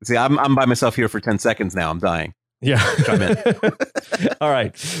see, I'm by myself here for 10 seconds now. I'm dying. Yeah. Chime in. All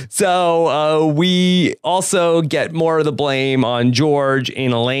right. So we also get more of the blame on George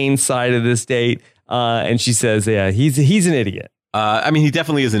in Elaine's side of this date. And she says, yeah, he's an idiot. I mean, he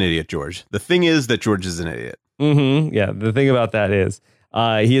definitely is an idiot, George. The thing is that George is an idiot. Mm-hmm. Yeah. The thing about that is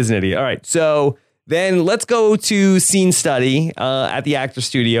he is an idiot. All right. So then let's go to scene study at the actor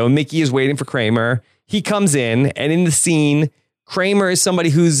studio. Mickey is waiting for Kramer. He comes in, and in the scene, Kramer is somebody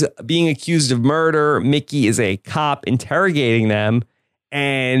who's being accused of murder. Mickey is a cop interrogating them,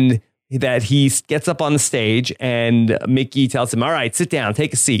 and that he gets up on the stage, and Mickey tells him, all right, sit down,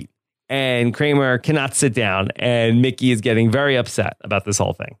 take a seat. And Kramer cannot sit down, and Mickey is getting very upset about this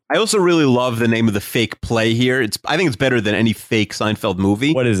whole thing. I also really love the name of the fake play here. I think it's better than any fake Seinfeld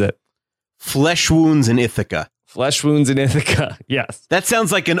movie. What is it? Flesh Wounds in Ithaca. Flesh Wounds in Ithaca, yes. That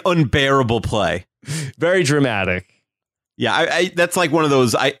sounds like an unbearable play. Very dramatic. Yeah, I that's like one of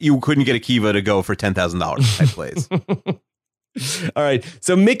those you couldn't get a Kiva to go for $10,000 type plays. All right.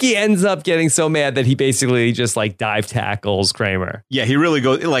 So Mickey ends up getting so mad that he basically just like dive tackles Kramer. Yeah, he really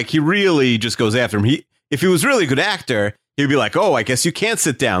just goes after him. If he was really a good actor, he'd be like, "Oh, I guess you can't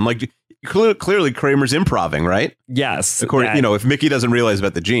sit down." Like clearly Kramer's improving, right? Yes. According, if Mickey doesn't realize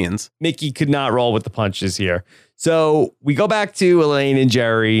about the jeans. Mickey could not roll with the punches here. So we go back to Elaine and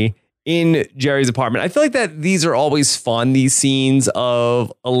Jerry in Jerry's apartment. I feel like that these are always fun, these scenes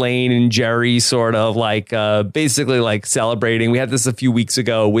of Elaine and Jerry sort of like basically like celebrating. We had this a few weeks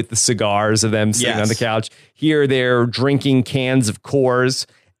ago with the cigars of them sitting on the couch. Here they're drinking cans of Coors,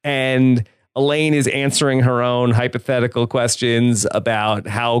 and Elaine is answering her own hypothetical questions about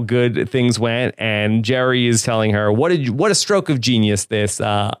how good things went, and Jerry is telling her, what a stroke of genius this.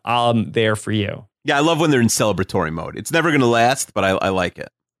 I'm there for you. Yeah, I love when they're in celebratory mode. It's never going to last, but I like it.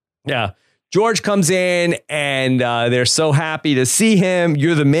 Yeah. George comes in, and they're so happy to see him.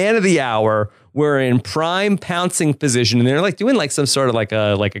 You're the man of the hour. We're in prime pouncing position, and they're like doing like some sort of like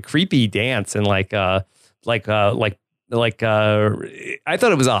a creepy dance, and I thought it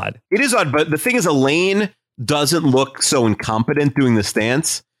was odd. It is odd, but the thing is, Elaine doesn't look so incompetent doing this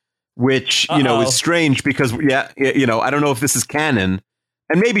dance, which is strange because I don't know if this is canon,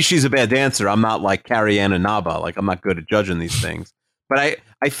 and maybe she's a bad dancer. I'm not like Carrie Ann and Naba, like I'm not good at judging these things. But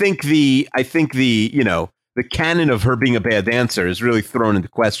I think the canon of her being a bad dancer is really thrown into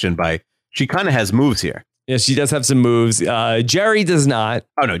question by she kind of has moves here. Yeah, she does have some moves. Jerry does not.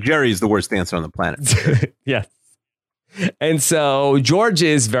 Oh no, Jerry is the worst dancer on the planet. Yeah. And so George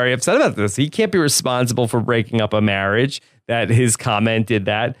is very upset about this. He can't be responsible for breaking up a marriage, that his comment did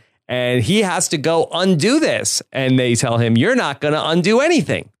that. And he has to go undo this. And they tell him, you're not going to undo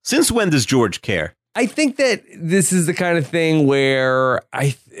anything. Since when does George care? I think that this is the kind of thing where I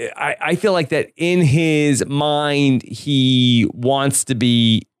feel like that in his mind, he wants to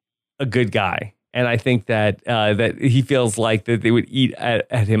be a good guy. And I think that that he feels like that they would eat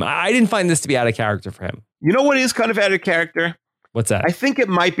at him. I didn't find this to be out of character for him. You know what is kind of out of character? What's that? I think it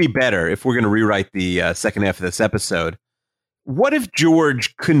might be better if we're going to rewrite the second half of this episode. What if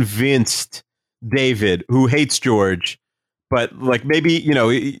George convinced David, who hates George, but like maybe,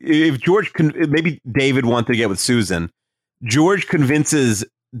 if maybe David wanted to get with Susan, George convinces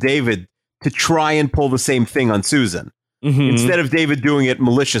David to try and pull the same thing on Susan instead of David doing it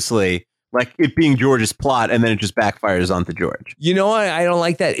maliciously, like it being George's plot, and then it just backfires onto George. You know why I don't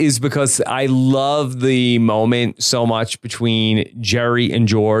like that is because I love the moment so much between Jerry and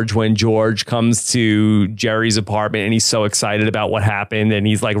George when George comes to Jerry's apartment and he's so excited about what happened and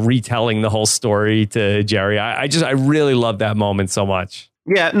he's like retelling the whole story to Jerry. I really love that moment so much.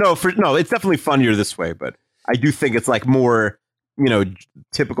 Yeah, it's definitely funnier this way, but I do think it's like more,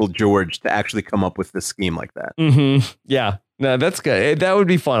 typical George to actually come up with this scheme like that. Yeah, no, that's good. That would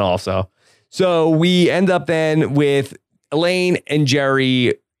be fun also. So we end up then with Elaine and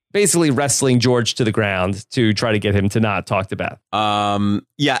Jerry basically wrestling George to the ground to try to get him to not talk to Beth. Elaine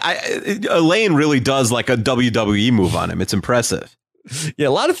really does like a WWE move on him. It's impressive. Yeah, a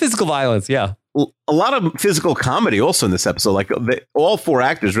lot of physical violence. Yeah. A lot of physical comedy also in this episode. Like all four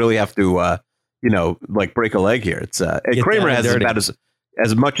actors really have to, like break a leg here. It's Kramer has about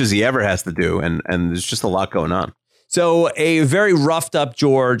as much as he ever has to do. And there's just a lot going on. So a very roughed up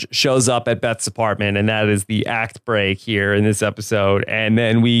George shows up at Beth's apartment, and that is the act break here in this episode. And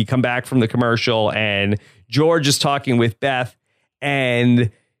then we come back from the commercial, and George is talking with Beth,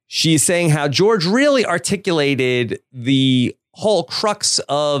 and she's saying how George really articulated the whole crux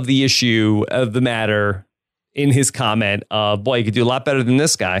of the issue of the matter in his comment of, boy, you could do a lot better than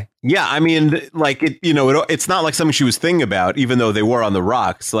this guy. Yeah, I mean, like, it's not like something she was thinking about, even though they were on the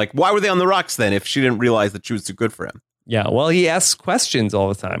rocks. Like, why were they on the rocks then if she didn't realize that she was too good for him? Yeah, well, he asks questions all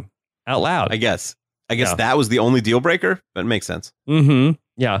the time out loud. I guess that was the only deal breaker, but it makes sense. Mm-hmm.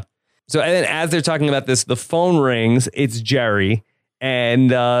 Yeah. So and then as they're talking about this, the phone rings. It's Jerry, and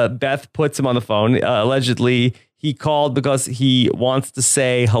Beth puts him on the phone. Allegedly, he called because he wants to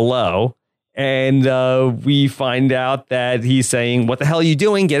say hello. And we find out that he's saying, "What the hell are you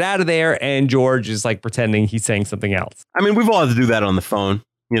doing? Get out of there." And George is like pretending he's saying something else. I mean, we've all had to do that on the phone,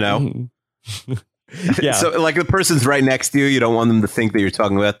 Mm-hmm. Yeah. So like the person's right next to you. You don't want them to think that you're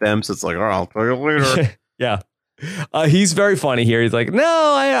talking about them. So it's like, oh, I'll tell you later. Yeah. He's very funny here. He's like, no,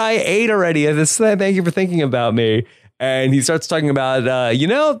 I ate already. Thank you for thinking about me. And he starts talking about,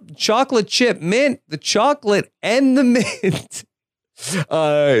 chocolate chip mint, the chocolate and the mint.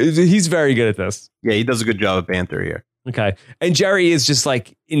 He's very good at this. Yeah, he does a good job of banter here. Okay. And Jerry is just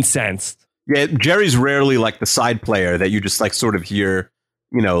like incensed. Yeah, Jerry's rarely like the side player that you just like sort of hear,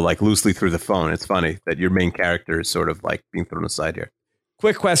 like loosely through the phone. It's funny that your main character is sort of like being thrown aside here.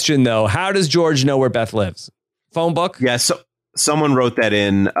 Quick question, though. How does George know where Beth lives? Phone book? Yeah, so someone wrote that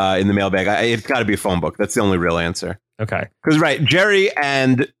in the mailbag. It's got to be a phone book. That's the only real answer. Okay. Because, right, Jerry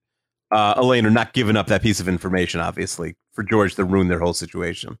and Elaine are not giving up that piece of information, obviously, for George to ruin their whole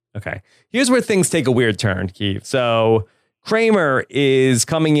situation. Okay. Here's where things take a weird turn, Keith. So Kramer is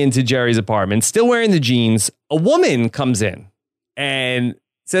coming into Jerry's apartment, still wearing the jeans. A woman comes in and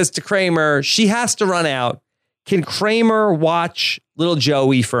says to Kramer, she has to run out. Can Kramer watch little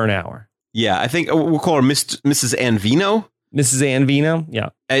Joey for an hour? Yeah, I think we'll call her Mrs. Anvino. Mrs. Anvino, yeah.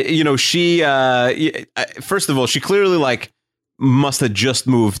 She, first of all, she clearly like must have just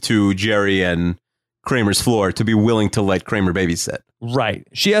moved to Jerry and Kramer's floor to be willing to let Kramer babysit. Right.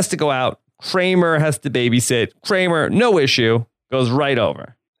 She has to go out. Kramer has to babysit. Kramer, no issue, goes right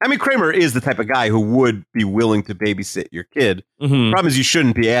over. I mean, Kramer is the type of guy who would be willing to babysit your kid. Mm-hmm. Problem is you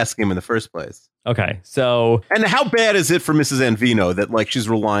shouldn't be asking him in the first place. Okay, so... And how bad is it for Mrs. Anvino that, like, she's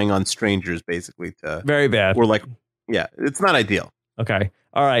relying on strangers, basically, to... Very bad. Or, like, yeah, it's not ideal. Okay,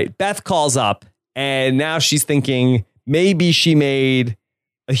 all right. Beth calls up, and now she's thinking maybe she made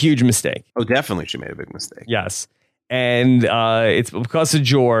a huge mistake. Oh, definitely she made a big mistake. Yes, and it's because of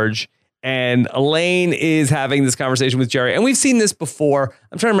George. And Elaine is having this conversation with Jerry. And we've seen this before.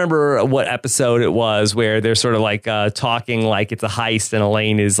 I'm trying to remember what episode it was where they're sort of like talking like it's a heist. And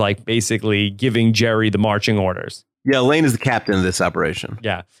Elaine is like basically giving Jerry the marching orders. Yeah, Elaine is the captain of this operation.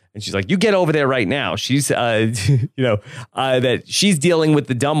 Yeah. And she's like, you get over there right now. She's, that she's dealing with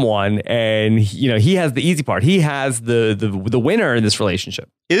the dumb one. And, he has the easy part. He has the winner in this relationship.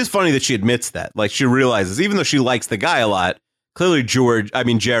 It is funny that she admits that. Like she realizes, even though she likes the guy a lot, clearly,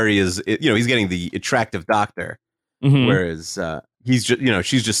 Jerry is, he's getting the attractive doctor, whereas he's just,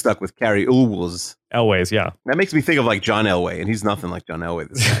 she's just stuck with Carrie Elways, yeah. That makes me think of like John Elway, and he's nothing like John Elway.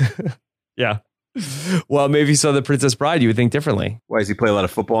 This guy. Yeah. Well, maybe you saw The Princess Bride, you would think differently. Why, does he play a lot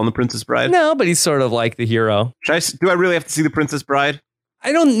of football in The Princess Bride? No, but he's sort of like the hero. Do I really have to see The Princess Bride?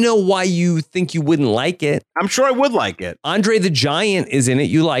 I don't know why you think you wouldn't like it. I'm sure I would like it. Andre the Giant is in it.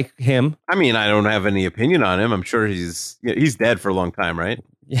 You like him. I mean, I don't have any opinion on him. I'm sure he's dead for a long time, right?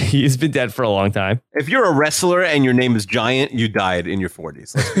 He's been dead for a long time. If you're a wrestler and your name is Giant, you died in your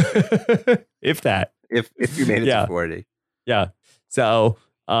 40s. If that. If you made it to 40. Yeah. So.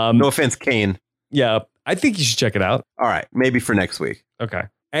 No offense, Kane. Yeah. I think you should check it out. All right. Maybe for next week. Okay.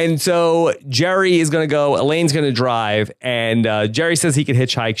 And so Jerry is going to go, Elaine's going to drive, and Jerry says he can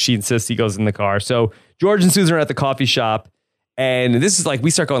hitchhike. She insists he goes in the car. So George and Susan are at the coffee shop, and this is like, we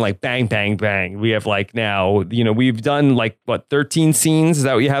start going like bang, bang, bang. We have like now, we've done like, 13 scenes? Is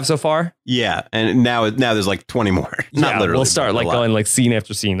that what you have so far? Yeah. And now there's like 20 more. Not literally. We'll start like going like scene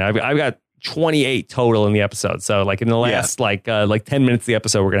after scene. I've got 28 total in the episode. So like in the last like 10 minutes of the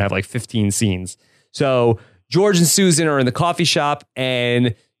episode, we're going to have like 15 scenes. So George and Susan are in the coffee shop,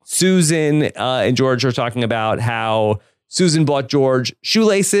 and Susan and George are talking about how Susan bought George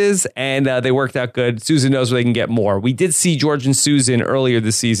shoelaces and they worked out good. Susan knows where they can get more. We did see George and Susan earlier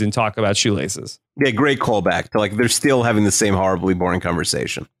this season talk about shoelaces. Yeah, great callback to like they're still having the same horribly boring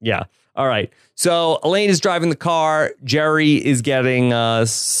conversation. Yeah. All right. So Elaine is driving the car. Jerry is getting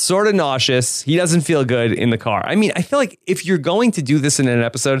sort of nauseous. He doesn't feel good in the car. I mean, I feel like if you're going to do this in an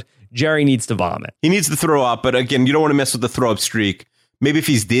episode, Jerry needs to vomit. He needs to throw up. But again, you don't want to mess with the throw up streak. Maybe if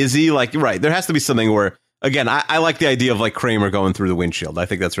he's dizzy, like, you're right. There has to be something where, again, I like the idea of like Kramer going through the windshield. I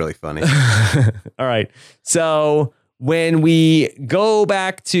think that's really funny. All right. So when we go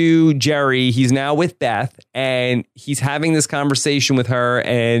back to Jerry, he's now with Beth and he's having this conversation with her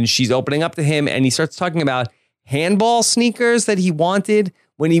and she's opening up to him and he starts talking about handball sneakers that he wanted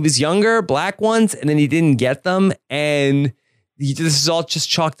when he was younger, black ones, and then he didn't get them. And this is all just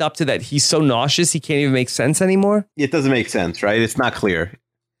chalked up to that he's so nauseous he can't even make sense anymore. It doesn't make sense, right? It's not clear.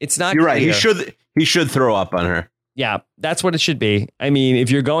 It's not You're clear. right. He should throw up on her. Yeah, that's what it should be. I mean, if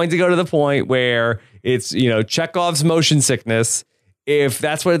you're going to go to the point where it's, Chekhov's motion sickness, if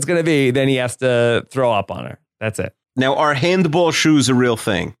that's what it's going to be, then he has to throw up on her. That's it. Now, are handball shoes a real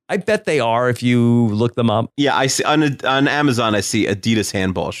thing? I bet they are if you look them up. Yeah, I see on Amazon. I see Adidas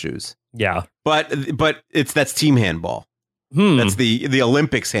handball shoes. Yeah, but that's team handball. That's the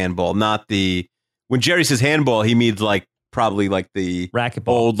Olympics handball, not the. When Jerry says handball, he means probably the racquetball,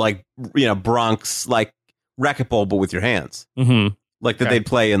 old Bronx racquetball, but with your hands, that they'd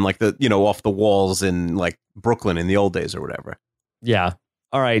play in off the walls in Brooklyn in the old days or whatever. Yeah.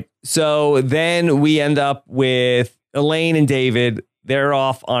 All right. So then we end up with Elaine and David. They're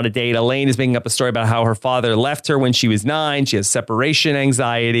off on a date. Elaine is making up a story about how her father left her when she was 9. She has separation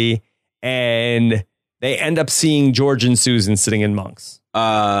anxiety, and they end up seeing George and Susan sitting in Monk's.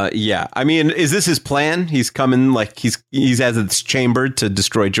 Yeah. I mean, is this his plan? He's coming he's has this chambered to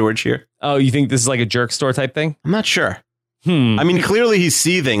destroy George here. Oh, you think this is like a jerk store type thing? I'm not sure. I mean, clearly he's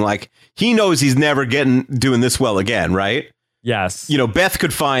seething. He knows he's never doing this well again, right? Yes. Beth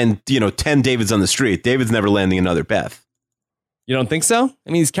could find, 10 Davids on the street. David's never landing another Beth. You don't think so? I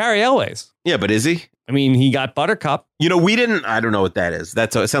mean, he's Carrie Elways. Yeah, but is he? I mean, he got Buttercup. I don't know what that is.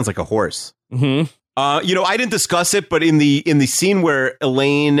 It sounds like a horse. Mm-hmm. I didn't discuss it, but in the scene where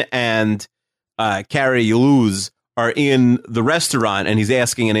Elaine and Carrie Luz are in the restaurant and he's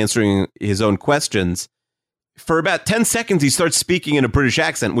asking and answering his own questions, for about 10 seconds, he starts speaking in a British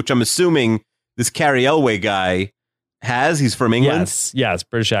accent, which I'm assuming this Carrie Elway guy has. He's from England. Yes,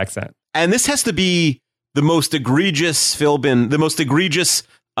 British accent. And this has to be the most egregious Philbin, the most egregious,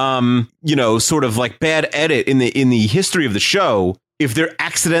 sort of bad edit in the history of the show. If they're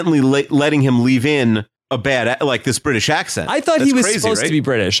accidentally letting him leave in a bad, this British accent. I thought he was supposed to be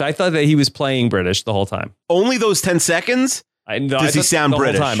British. I thought that he was playing British the whole time. Only those 10 seconds? Does he sound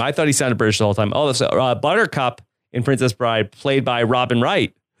British? The whole time. I thought he sounded British the whole time. Also, Buttercup in Princess Bride, played by Robin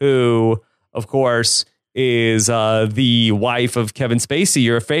Wright, who, of course, is the wife of Kevin Spacey,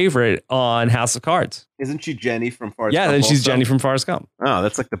 your favorite on House of Cards. Isn't she Jenny from Forrest Gump? Yeah, then she's Jenny from Forrest Gump. Oh,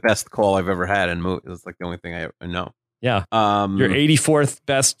 that's the best call I've ever had in movies. That's the only thing I know. Yeah. Your 84th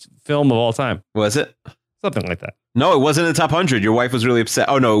best film of all time. Was it? Something like that. No, it wasn't in the top 100. Your wife was really upset.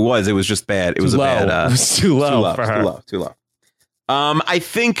 Oh, no, it was. It was just bad. It was low. a bad. It was too low for her. Too low. I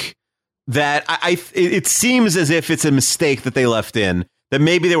think that it seems as if it's a mistake that they left in, that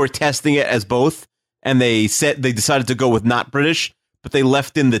maybe they were testing it as both and they decided to go with not British, but they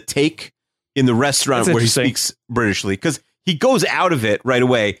left in the take in the restaurant where he speaks Britishly because he goes out of it right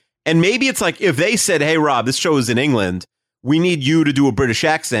away. And maybe it's if they said, hey, Rob, this show is in England. We need you to do a British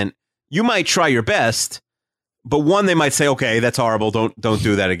accent. You might try your best, but they might say, OK, that's horrible. Don't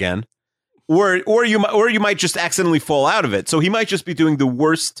do that again. Or you might just accidentally fall out of it. So he might just be doing the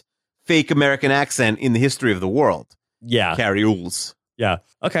worst fake American accent in the history of the world. Yeah. Carrie Elways. Yeah.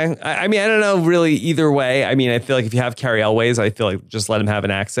 Okay. I mean, I don't know really either way. I mean, I feel like if you have Carrie Elways, I feel like just let him have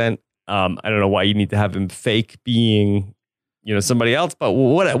an accent. I don't know why you need to have him fake being, somebody else, but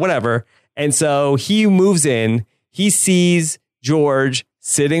whatever. And so he moves in, he sees George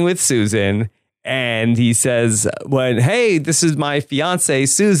sitting with Susan and he says, hey, this is my fiance,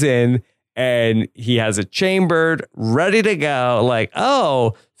 Susan. And he has it chambered, ready to go.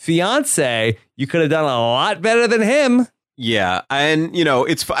 Oh, fiance, you could have done a lot better than him. Yeah. And,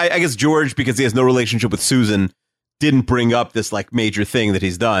 I guess George, because he has no relationship with Susan, didn't bring up this major thing that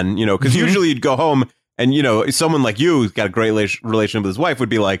he's done, because usually you'd go home and, someone like you who's got a great relationship with his wife would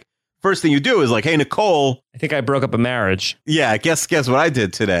be first thing you do is hey, Nicole. I think I broke up a marriage. Yeah. Guess what I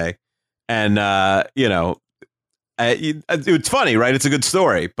did today. And, it's funny, right? It's a good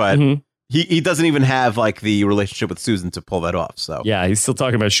story, but he doesn't even have like the relationship with Susan to pull that off. So Yeah, he's still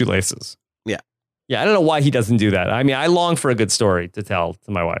talking about shoelaces. Yeah. Yeah, I don't know why he doesn't do that. I mean, I long for a good story to tell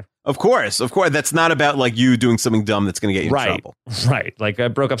to my wife. Of course. That's not about like you doing something dumb that's going to get you in trouble. Right. Like I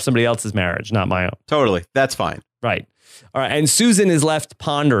broke up somebody else's marriage, not my own. Totally. That's fine. Right. All right. And Susan is left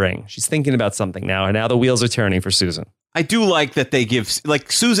pondering. She's thinking about something now. And now the wheels are turning for Susan. I do like that they give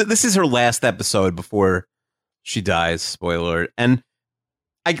like Susan. This is her last episode before she dies. Spoiler alert. And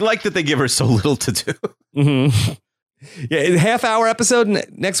I like that they give her so little to do. Mm-hmm. Yeah. Half-hour episode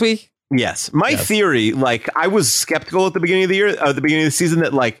next week. Yes. My theory, like I was skeptical at the beginning of the year, at the beginning of the season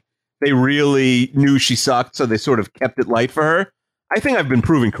that like they really knew she sucked. So they sort of kept it light for her. I think I've been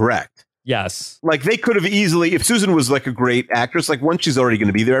proven correct. Yes. Like they could have easily, if Susan was like a great actress, like once she's already going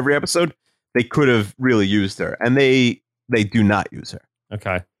to be there every episode, they could have really used her, and they do not use her.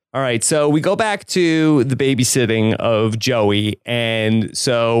 Okay. All right. So we go back to the babysitting of Joey. And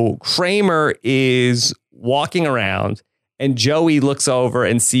so Kramer is walking around and Joey looks over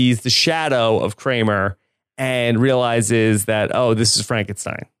and sees the shadow of Kramer and realizes that, oh, this is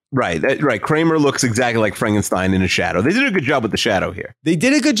Frankenstein. Right. Right. Kramer looks exactly like Frankenstein in a shadow. They did a good job with the shadow here. They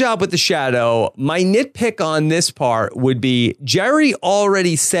did a good job with the shadow. My nitpick on this part would be Jerry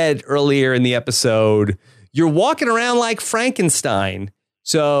already said earlier in the episode, you're walking around like Frankenstein.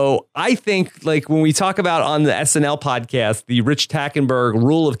 So I think like when we talk about on the SNL podcast, the Rich Tackenberg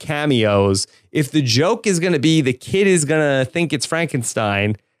rule of cameos, if the joke is going to be the kid is going to think it's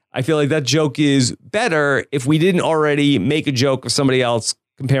Frankenstein, I feel like that joke is better if we didn't already make a joke of somebody else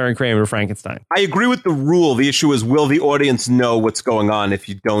comparing Kramer to Frankenstein. I agree with the rule. The issue is, will the audience know what's going on if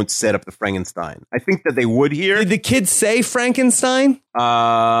you don't set up the Frankenstein? I think that they would here. Did the kid say Frankenstein? No,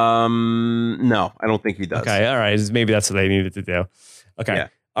 I don't think he does. Okay, all right. Maybe that's what they needed to do. Okay. Yeah.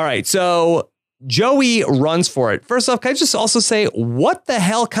 All right. So Joey runs for it. First off, can I just also say, what the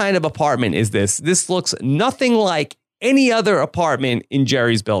hell kind of apartment is this? This looks nothing like any other apartment in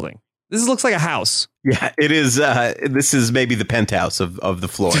Jerry's building. This looks like a house. Yeah, it is. This is maybe the penthouse of the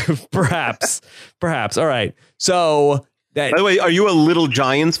floor. Perhaps. All right. So by the way, are you a Little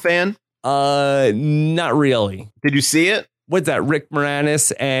Giants fan? Not really. Did you see it? What's that? Rick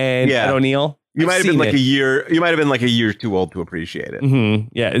Moranis and Ed O'Neill? You might have been like a year. You might have been like a year too old to appreciate it. Mm-hmm.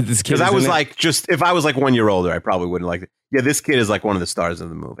 Yeah, because I was like, if I was like 1 year older, I probably wouldn't like it. Yeah, this kid is like one of the stars of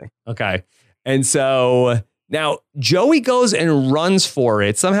the movie. Okay, and so now Joey goes and runs for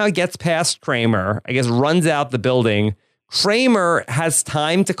it. Somehow gets past Kramer. I guess runs out the building. Kramer has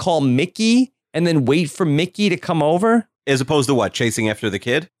time to call Mickey and then wait for Mickey to come over. As opposed to what? Chasing after the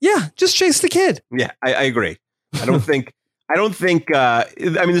kid? Yeah, just chase the kid. Yeah, I agree. I don't think. I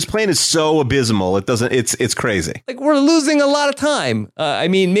mean, this plan is so abysmal. It's crazy. Like we're losing a lot of time. I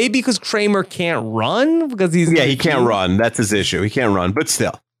mean, maybe because Kramer can't run because he can't run. That's his issue. He can't run, but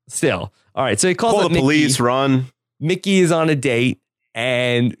still. All right. So he calls the police, run. Mickey is on a date.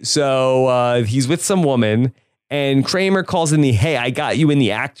 And so he's with some woman and Kramer calls in hey, I got you in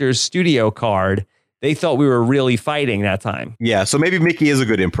the actor's studio card. They thought we were really fighting that time. Yeah. So maybe Mickey is a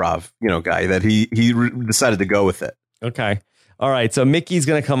good improv, guy that he decided to go with it. Okay. All right. So Mickey's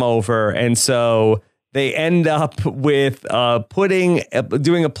going to come over. And so they end up with doing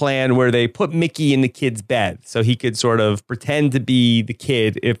a plan where they put Mickey in the kid's bed so he could sort of pretend to be the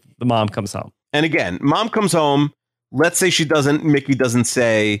kid if the mom comes home. And again, mom comes home. Let's say Mickey doesn't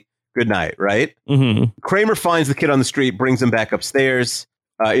say goodnight, right? Mm-hmm. Kramer finds the kid on the street, brings him back upstairs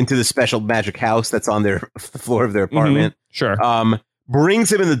into the special magic house that's on the floor of their apartment. Mm-hmm. Sure.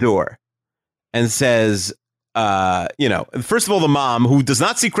 Brings him in the door and says, first of all, the mom, who does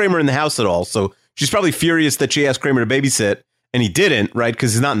not see Kramer in the house at all, so she's probably furious that she asked Kramer to babysit, and he didn't, right?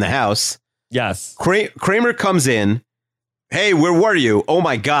 Because he's not in the house. Yes. Kramer comes in. Hey, where were you? Oh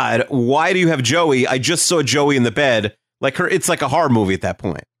my God! Why do you have Joey? I just saw Joey in the bed. Like it's like a horror movie at that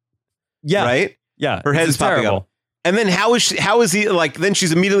point. Yeah. Right. Yeah. Her head is popping up. And then how is he like? Then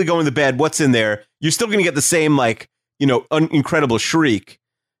she's immediately going to bed. What's in there? You're still going to get the same incredible shriek.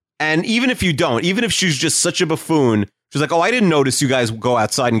 And even if you don't, even if she's just such a buffoon, she's like, oh, I didn't notice you guys go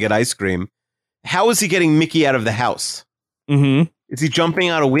outside and get ice cream. How is he getting Mickey out of the house? Mm-hmm. Is he jumping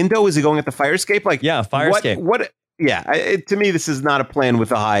out a window? Is he going at the fire escape? Like, yeah, fire escape. What? Yeah. To me, this is not a plan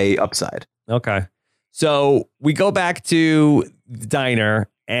with a high upside. Okay. So we go back to the diner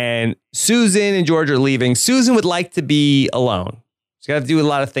and Susan and George are leaving. Susan would like to be alone. She's got to do a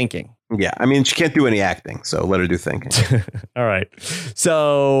lot of thinking. Yeah, I mean, she can't do any acting, so let her do thinking. All right.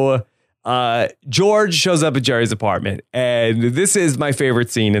 So George shows up at Jerry's apartment, and this is my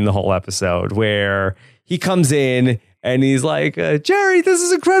favorite scene in the whole episode, where he comes in and he's like, Jerry, this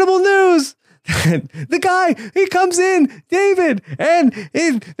is incredible news. the guy, he comes in, David, and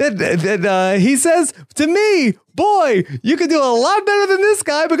he says to me, boy, you could do a lot better than this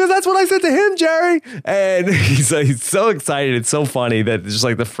guy because that's what I said to him, Jerry. And he's so excited. It's so funny that just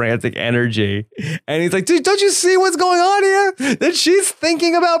like the frantic energy. And he's like, dude, don't you see what's going on here? That she's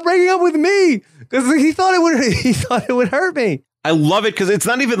thinking about breaking up with me because he thought it would hurt me. I love it because it's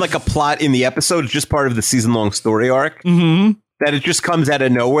not even like a plot in the episode. It's just part of the season-long story arc. Mm-hmm. That it just comes out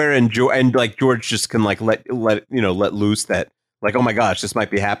of nowhere, and like George just can like let loose that like, oh my gosh, this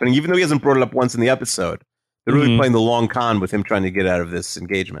might be happening, even though he hasn't brought it up once in the episode. They're really playing the long con with him trying to get out of this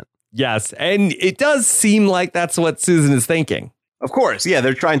engagement. Yes, and it does seem like that's what Susan is thinking. Of course, yeah,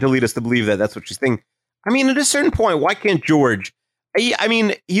 they're trying to lead us to believe that that's what she's thinking. I mean, at a certain point, why can't George? I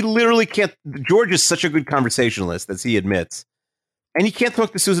mean, he literally can't. George is such a good conversationalist, as he admits. And he can't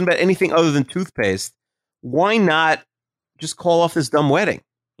talk to Susan about anything other than toothpaste. Why not just call off this dumb wedding?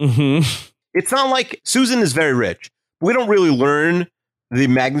 Mm-hmm. It's not like Susan is very rich. We don't really learn the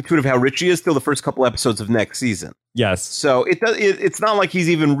magnitude of how rich he is till the first couple episodes of next season. Yes. So it's not like he's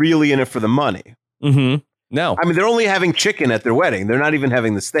even really in it for the money. Mm-hmm. No. I mean, they're only having chicken at their wedding. They're not even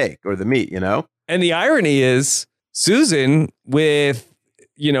having the steak or the meat, you know? And the irony is Susan, with,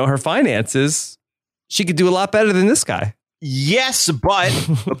 her finances, she could do a lot better than this guy. Yes, but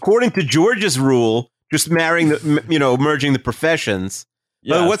according to George's rule, just merging the professions.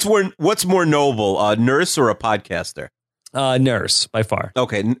 Yes. What's more noble, a nurse or a podcaster? Nurse, by far.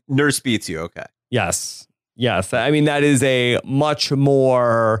 Okay, nurse beats you. Okay. Yes. I mean, that is a much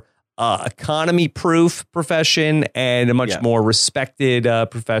more economy-proof profession and a much more respected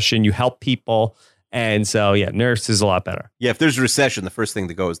profession. You help people. And so, nurse is a lot better. Yeah, if there's a recession, the first thing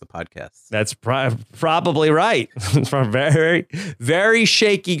to go is the podcast. That's probably right. It's from very, very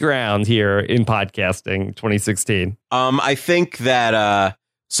shaky ground here in podcasting 2016. I think that,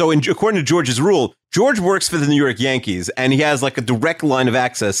 according to George's rule, George works for the New York Yankees, and he has like a direct line of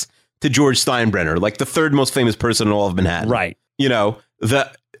access to George Steinbrenner, like the third most famous person in all of Manhattan. Right.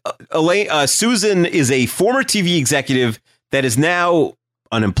 Susan is a former TV executive that is now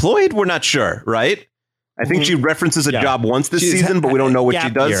unemployed? We're not sure, right? I think she references a job once this season, but we don't know what she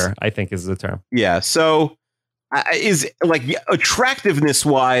does. Year, I think is the term. Yeah. So is like attractiveness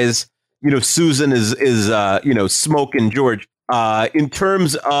wise, Susan is smoking George. In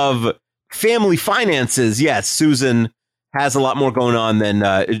terms of family finances, yes, Susan has a lot more going on than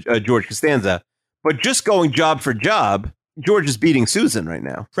George Costanza. But just going job for job, George is beating Susan right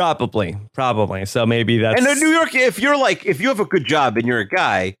now. Probably. So maybe that's... And in New York, if you have a good job and you're a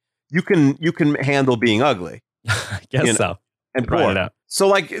guy, you can handle being ugly. I guess so. And poor. So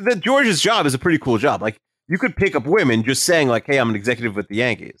like George's job is a pretty cool job. Like you could pick up women just saying like, hey, I'm an executive with the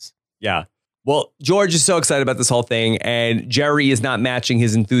Yankees. Yeah. Well, George is so excited about this whole thing, and Jerry is not matching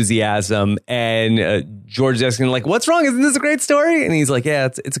his enthusiasm. And George is asking like, what's wrong? Isn't this a great story? And he's like, yeah,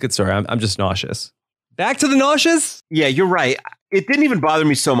 it's a good story. I'm just nauseous. Back to the nauseous? Yeah, you're right. It didn't even bother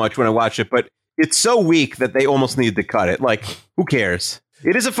me so much when I watched it, but it's so weak that they almost needed to cut it. Like, who cares?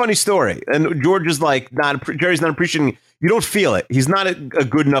 It is a funny story. And George is like, Jerry's not appreciating. You don't feel it. He's not a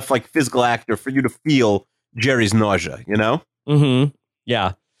good enough like physical actor for you to feel Jerry's nausea, you know? Mm-hmm.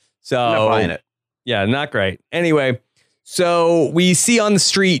 Yeah. So, I'm not buying it. Yeah, not great. Anyway, so we see on the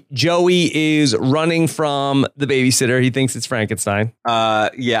street, Joey is running from the babysitter. He thinks it's Frankenstein.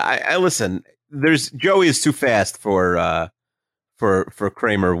 I listen. Joey is too fast for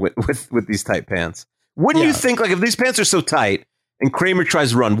Kramer with these tight pants. Wouldn't you think like if these pants are so tight and Kramer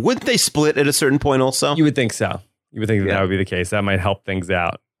tries to run, wouldn't they split at a certain point also? You would think so. You would think that would be the case. That might help things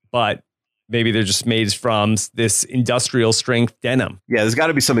out. But maybe they're just made from this industrial strength denim. Yeah, there's got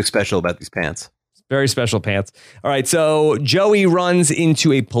to be something special about these pants. Very special pants. All right, so Joey runs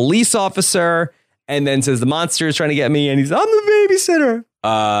into a police officer and then says, the monster is trying to get me, and I'm the babysitter.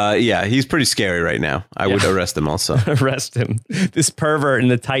 Yeah, he's pretty scary right now. I would arrest him also. Arrest him. This pervert in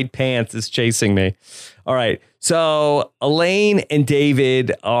the tight pants is chasing me. All right, so Elaine and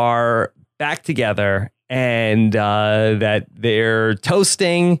David are back together, and that they're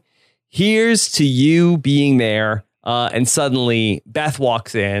toasting. Here's to you being there. And suddenly Beth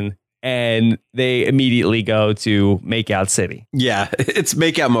walks in and they immediately go to Makeout City. Yeah, it's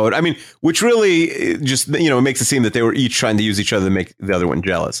makeout mode. I mean, which really just, makes it seem that they were each trying to use each other to make the other one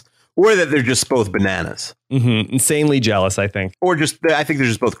jealous, or that they're just both bananas. Mm-hmm. Insanely jealous, I think. Or I think they're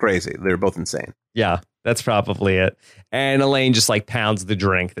just both crazy. They're both insane. Yeah, that's probably it. And Elaine just like pounds the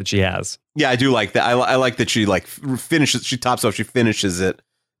drink that she has. Yeah, I do like that. I like that she like finishes. She tops off. She finishes it.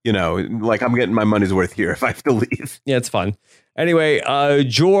 you know, like I'm getting my money's worth here if I have to leave. Yeah, it's fun. Anyway,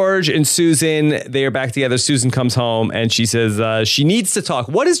 George and Susan, they are back together. Susan comes home and she says she needs to talk.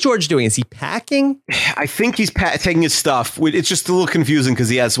 What is George doing? Is he packing? I think he's taking his stuff. It's just a little confusing because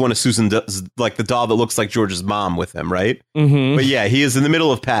he has one of Susan's, like the doll that looks like George's mom with him, right? Mm-hmm. But yeah, he is in the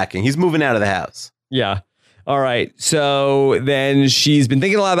middle of packing. He's moving out of the house. Yeah. All right. So then she's been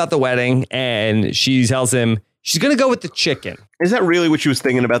thinking a lot about the wedding and she tells him she's going to go with the chicken. Is that really what she was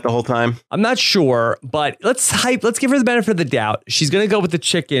thinking about the whole time? I'm not sure, but let's give her the benefit of the doubt. She's going to go with the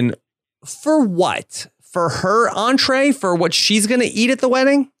chicken for what? For her entree? For what she's going to eat at the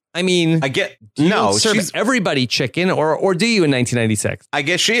wedding? I mean, serve everybody chicken or do you in 1996? I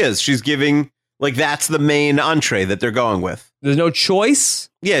guess she is. She's giving, like, that's the main entree that they're going with. There's no choice?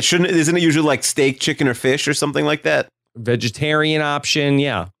 Yeah, isn't it usually like steak, chicken, or fish or something like that? Vegetarian option,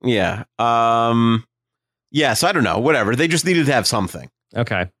 yeah. Yeah. Yeah, so I don't know. Whatever. They just needed to have something.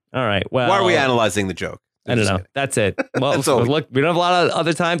 Okay. All right. Well, why are we analyzing the joke? I don't know. Kidding. That's it. Well, look, we don't have a lot of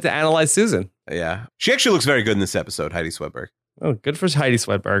other time to analyze Susan. Yeah. She actually looks very good in this episode, Heidi Swedberg. Oh, good for Heidi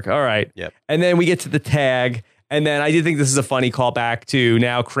Swedberg. All right. Yep. And then we get to the tag. And then I do think this is a funny callback to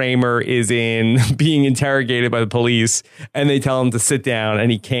now Kramer is being interrogated by the police and they tell him to sit down and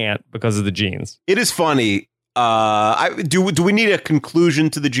he can't because of the jeans. It is funny. Do we need a conclusion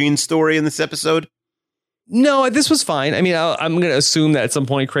to the jeans story in this episode? No, this was fine. I mean, I'm going to assume that at some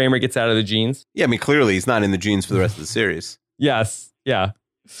point Kramer gets out of the jeans. Yeah, I mean, clearly he's not in the jeans for the rest of the series. Yes. Yeah.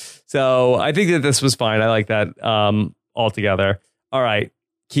 So I think that this was fine. I like that altogether. All right,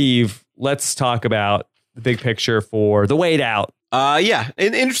 Keeve, let's talk about the big picture for The Wait Out. Yeah,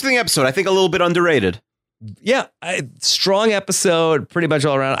 an interesting episode. I think a little bit underrated. Yeah, strong episode pretty much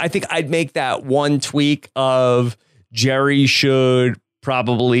all around. I think I'd make that one tweak of Jerry should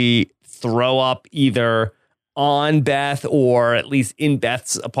probably throw up either on Beth or at least in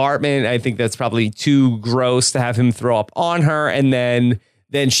Beth's apartment. I think that's probably too gross to have him throw up on her. And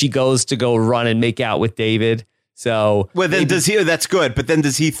then she goes to go run and make out with David. So well, then that's good. But then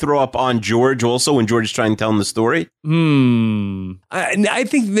does he throw up on George also when George is trying to tell him the story? I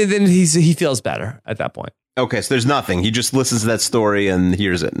think then he feels better at that point. Okay, so there's nothing. He just listens to that story and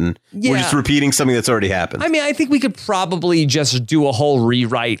hears it. And we're just repeating something that's already happened. I mean, I think we could probably just do a whole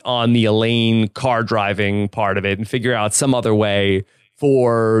rewrite on the Elaine car driving part of it and figure out some other way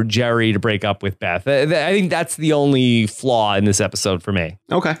for Jerry to break up with Beth. I think that's the only flaw in this episode for me.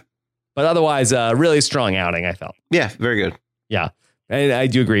 Okay. But otherwise, really strong outing, I felt. Yeah, very good. Yeah. And I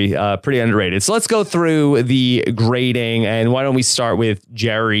do agree, pretty underrated. So let's go through the grading. And why don't we start with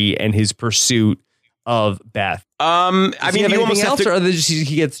Jerry and his pursuit of Beth? I mean, you almost have to, or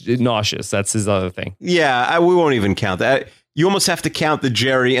he gets nauseous. That's his other thing. Yeah, we won't even count that. You almost have to count the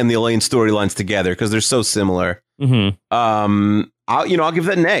Jerry and the Elaine storylines together because they're so similar. Mm-hmm. I'll give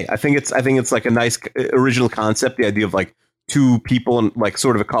that an A. I think it's like a nice original concept. The idea of like two people and like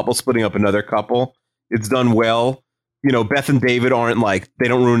sort of a couple splitting up another couple. It's done well. You know, Beth and David aren't like, they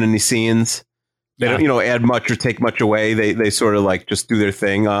don't ruin any scenes. They don't, add much or take much away. They sort of like just do their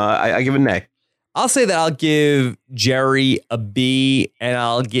thing. I give it an A. I'll say that I'll give Jerry a B and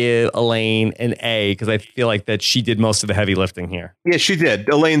I'll give Elaine an A because I feel like that she did most of the heavy lifting here. Yeah, she did.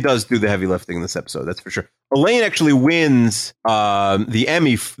 Elaine does do the heavy lifting in this episode. That's for sure. Elaine actually wins the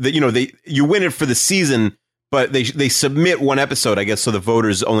Emmy. You win it for the season, but they submit one episode, I guess, so the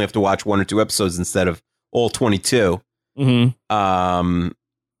voters only have to watch one or two episodes instead of all 22. Mm-hmm.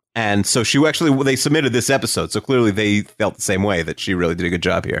 And so they submitted this episode. So clearly they felt the same way, that she really did a good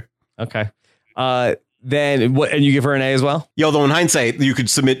job here. Okay. Then what? And you give her an A as well? Yeah, although in hindsight, you could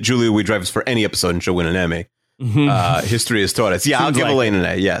submit Julia Louis-Dreyfus for any episode and she'll win an Emmy. History has taught us. Yeah, I'll give Elaine an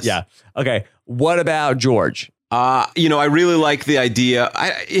A. Yes. Yeah. Okay. What about George? I really like the idea.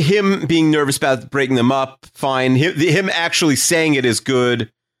 Him being nervous about breaking them up, fine. Him actually saying it is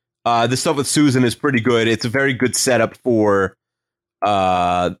good. The stuff with Susan is pretty good. It's a very good setup for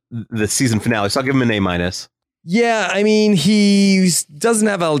the season finale. So I'll give him an A-. Yeah, I mean, he doesn't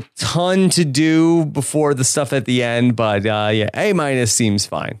have a ton to do before the stuff at the end, but yeah, A- seems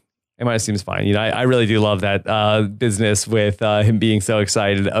fine. A- seems fine. I really do love that business with him being so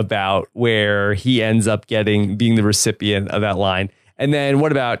excited about where he ends up being the recipient of that line. And then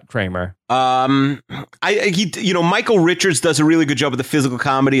what about Kramer? Michael Richards does a really good job with the physical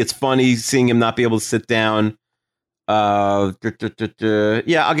comedy. It's funny seeing him not be able to sit down. Yeah,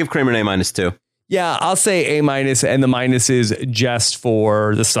 I'll give Kramer an A- too. Yeah, I'll say A-, and the minus is just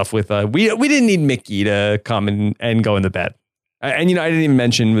for the stuff with we didn't need Mickey to come and go in the bed. And I didn't even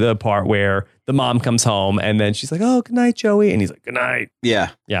mention the part where the mom comes home and then she's like, "Oh, good night, Joey," and he's like, "Good night." Yeah.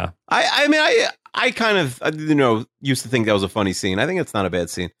 Yeah. I mean, I kind of, used to think that was a funny scene. I think it's not a bad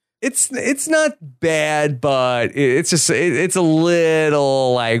scene. It's not bad, but it's just it's a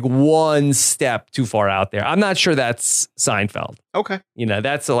little like one step too far out there. I'm not sure that's Seinfeld. Okay.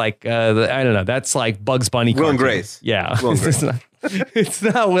 That's like I don't know. That's like Bugs Bunny. Will and cartoon. Grace. Yeah. Will and Grace. It's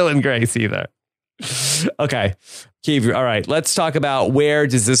not Will and Grace either. Okay. Keeve, all right. Let's talk about where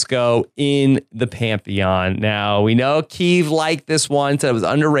does this go in the Pantheon. Now, we know Keeve liked this one, said it was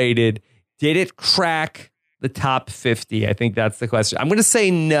underrated. Did it crack the top 50? I think that's the question. I'm going to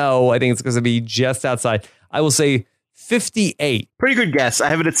say no. I think it's going to be just outside. I will say 58. Pretty good guess. I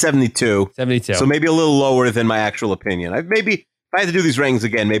have it at 72. 72. So maybe a little lower than my actual opinion. If I had to do these rankings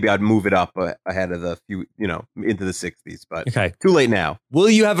again, maybe I'd move it up ahead of the few, into the 60s. But okay. Too late now. Will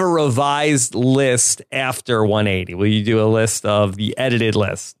you have a revised list after 180? Will you do a list of the edited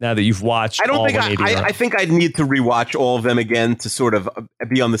list now that you've watched? I think I'd need to rewatch all of them again to sort of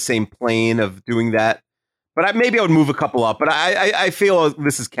be on the same plane of doing that. But maybe I would move a couple up. But I feel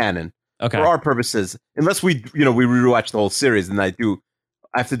this is canon for our purposes. Unless we rewatch the whole series, and I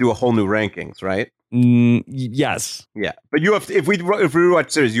have to do a whole new rankings, right? Yes. Yeah, but you have to, if we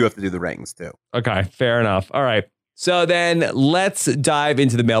rewatch series, you have to do the rankings too. Okay, fair enough. All right. So then let's dive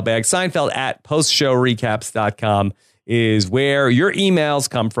into the mailbag. Seinfeld at postshowrecaps.com is where your emails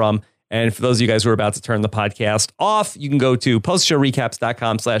come from. And for those of you guys who are about to turn the podcast off, you can go to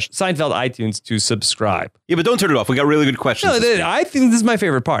postshowrecaps.com/Seinfeld iTunes to subscribe. Yeah, but don't turn it off. We got really good questions. No, I think this is my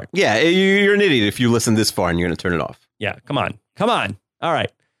favorite part. Yeah, you're an idiot if you listen this far and you're going to turn it off. Yeah, come on. All right.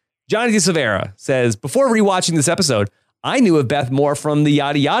 Johnny DeSilvera says, before rewatching this episode, I knew of Beth more from the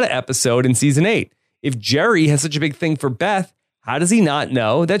Yada Yada episode in season 8. If Jerry has such a big thing for Beth, how does he not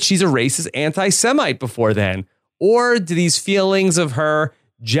know that she's a racist anti-Semite before then? Or do these feelings of her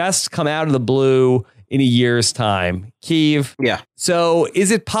just come out of the blue in a year's time? Keeve. Yeah. So is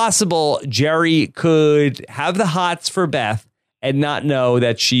it possible Jerry could have the hots for Beth and not know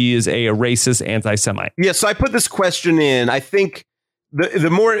that she is a racist anti-Semite? Yeah, so I put this question in. I think the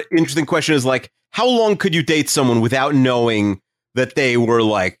more interesting question is like, how long could you date someone without knowing that they were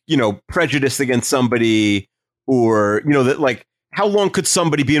like, prejudiced against somebody, or, that like, how long could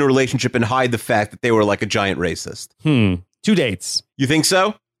somebody be in a relationship and hide the fact that they were like a giant racist? 2 dates. You think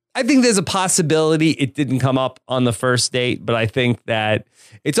so? I think there's a possibility it didn't come up on the first date, but I think that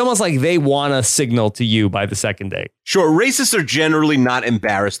it's almost like they want to signal to you by the second date. Sure. Racists are generally not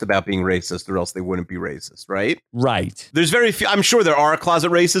embarrassed about being racist, or else they wouldn't be racist, right? Right. There's very few. I'm sure there are closet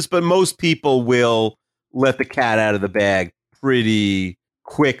racists, but most people will let the cat out of the bag pretty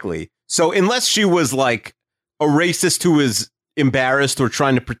quickly. So unless she was like a racist who was embarrassed or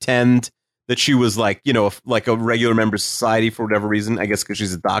trying to pretend that she was like, like a regular member of society for whatever reason, I guess because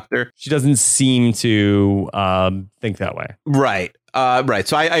she's a doctor. She doesn't seem to think that way. Right. Right.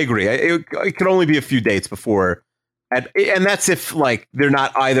 So I agree. It could only be a few dates before. And that's if like they're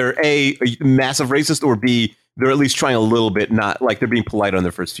not either a massive racist, or B, they're at least trying a little bit, not like they're being polite on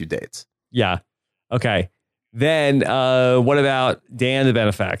their first few dates. Yeah. Okay. Then what about Dan the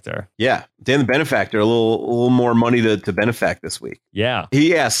Benefactor? Yeah. Dan the Benefactor, a little more money to benefact this week. Yeah.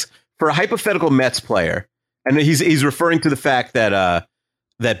 He asks, for a hypothetical Mets player, and he's referring to the fact that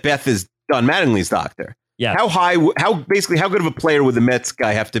that Beth is Don Mattingly's doctor. Yeah. How good of a player would the Mets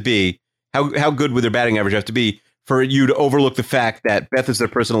guy have to be? How good would their batting average have to be for you to overlook the fact that Beth is their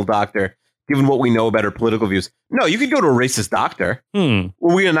personal doctor, given what we know about her political views? No, you could go to a racist doctor. Well,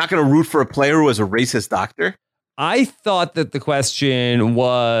 we are not going to root for a player who is a racist doctor. I thought that the question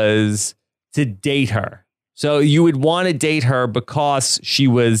was to date her. So you would want to date her because she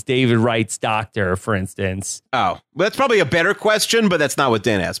was David Wright's doctor, for instance. Oh, well, that's probably a better question, but that's not what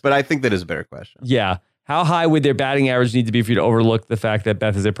Dan asked. But I think that is a better question. Yeah. How high would their batting average need to be for you to overlook the fact that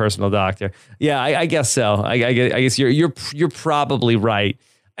Beth is a personal doctor? Yeah, I guess so. I guess you're probably right.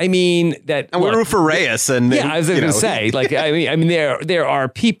 I mean that. And we're root for Reyes, and yeah, I was going to say, like, I mean, there are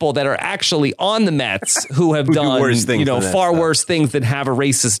people that are actually on the Mets who have done far worse things than have a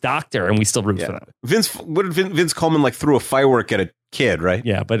racist doctor, and we still root for them. Vince Coleman like threw a firework at a kid, right?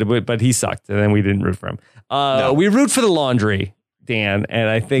 Yeah, but he sucked, and then we didn't root for him. No. We root for the laundry, Dan, and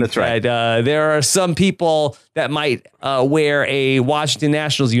I think that's right. that there are some people that might wear a Washington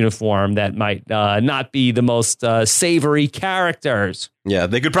Nationals uniform that might not be the most savory characters. Yeah,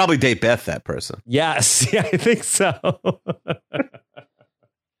 they could probably date Beth, that person. Yes, yeah, I think so.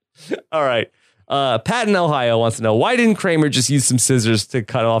 All right. Pat in Ohio wants to know, why didn't Kramer just use some scissors to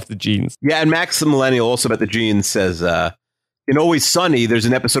cut off the jeans? Yeah, and Max the Millennial, also about the jeans, says, in Always Sunny, there's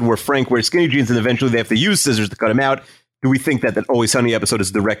an episode where Frank wears skinny jeans and eventually they have to use scissors to cut him out. do we think that Always Sunny episode is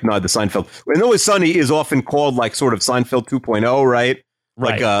a direct nod to Seinfeld? And Always Sunny is often called like sort of Seinfeld 2.0, right?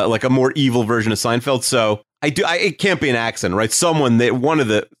 Like a more evil version of Seinfeld. So it can't be an accident, right? One of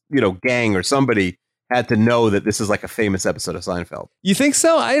the gang or somebody had to know that this is like a famous episode of Seinfeld. You think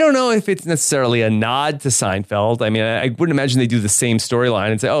so? I don't know if it's necessarily a nod to Seinfeld. I mean, I wouldn't imagine they do the same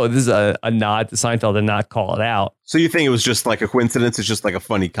storyline and say, oh, this is a nod to Seinfeld and not call it out. So you think it was just like a coincidence? It's just like a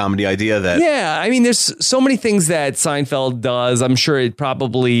funny comedy idea that... Yeah, I mean, there's so many things that Seinfeld does. I'm sure it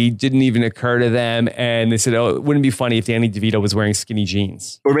probably didn't even occur to them. And they said, oh, it wouldn't be funny if Danny DeVito was wearing skinny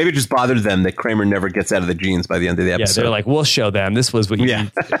jeans. Or maybe it just bothered them that Kramer never gets out of the jeans by the end of the episode. Yeah, they're like, we'll show them. This was what you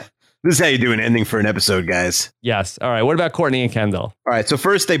need to do. This is how you do an ending for an episode, guys. Yes. All right. What about Courtney and Kendall? All right. So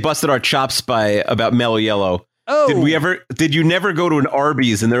first they busted our chops about Mellow Yellow. Oh. Did you never go to an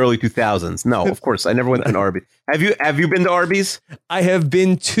Arby's in the early 2000s? No, of course. I never went to an Arby's. Have you been to Arby's? I have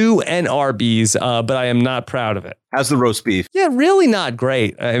been to an Arby's, but I am not proud of it. How's the roast beef? Yeah, really not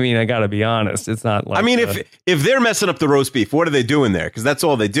great. I mean, I got to be honest. It's not like... I mean, if they're messing up the roast beef, what are they doing there? Because that's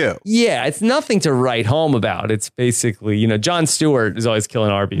all they do. Yeah, it's nothing to write home about. It's basically, Jon Stewart is always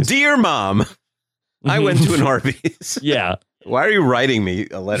killing Arby's. Dear Mom, I went to an Arby's. Yeah. Why are you writing me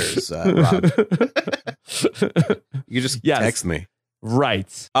letters, Rob? You just text me.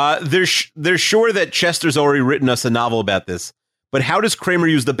 Right. They're sure that Chester's already written us a novel about this, but how does Kramer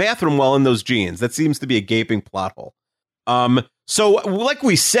use the bathroom while in those jeans? That seems to be a gaping plot hole. So like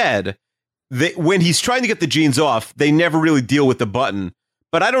we said, when he's trying to get the jeans off, they never really deal with the button,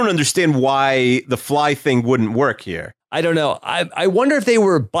 but I don't understand why the fly thing wouldn't work here. I don't know. I wonder if they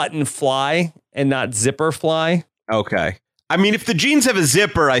were button fly and not zipper fly. Okay. I mean, if the jeans have a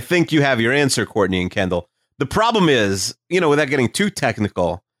zipper, I think you have your answer, Courtney and Kendall. The problem is, without getting too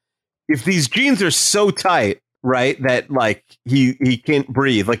technical, if these jeans are so tight, right, that like he can't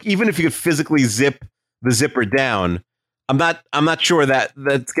breathe, like even if you could physically zip the zipper down, I'm not sure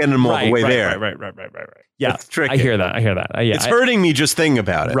that's getting him all the way there. Right. Yeah, it's tricky. I hear that. Yeah, it's hurting me just thinking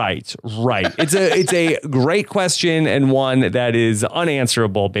about it. Right. It's a great question and one that is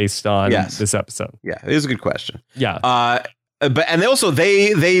unanswerable based on this episode. Yeah, it is a good question. Yeah. But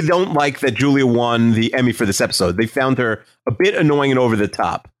they don't like that Julia won the Emmy for this episode. They found her a bit annoying and over the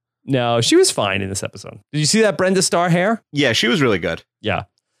top. No, she was fine in this episode. Did you see that Brenda Starr hair? Yeah, she was really good. Yeah.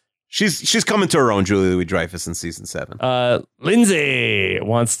 She's coming to her own, Julia Louis-Dreyfus, in season 7. Lindsay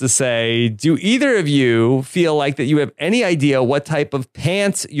wants to say, do either of you feel like that you have any idea what type of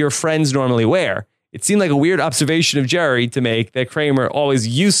pants your friends normally wear? It seemed like a weird observation of Jerry to make that Kramer always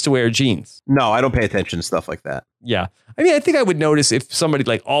used to wear jeans. No, I don't pay attention to stuff like that. Yeah. I mean, I think I would notice if somebody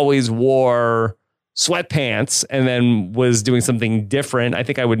like always wore sweatpants and then was doing something different. I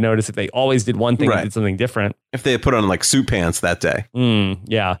think I would notice if they always did one thing and did something different. If they had put on like suit pants that day.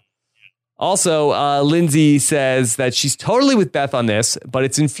 Yeah. Also, Lindsay says that she's totally with Beth on this, but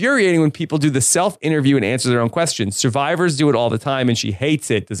it's infuriating when people do the self-interview and answer their own questions. Survivors do it all the time, and she hates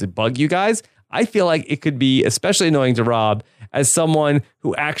it. Does it bug you guys? I feel like it could be especially annoying to Rob as someone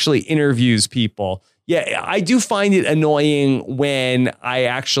who actually interviews people. Yeah, I do find it annoying when I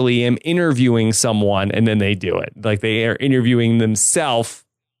actually am interviewing someone and then they do it. Like they are interviewing themselves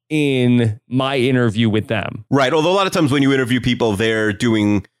in my interview with them. Right. Although a lot of times when you interview people, they're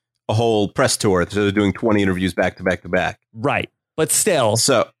doing a whole press tour. So they're doing 20 interviews back to back to back. Right. But still.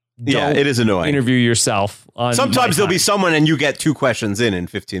 So, yeah, it is annoying. Interview yourself. Sometimes there'll be someone and you get 2 questions in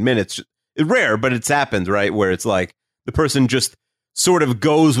 15 minutes. It's rare, but it's happened, right? Where it's like the person just sort of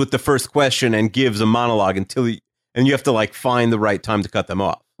goes with the first question and gives a monologue and you have to like find the right time to cut them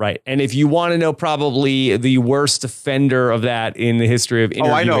off. Right. And if you want to know probably the worst offender of that in the history of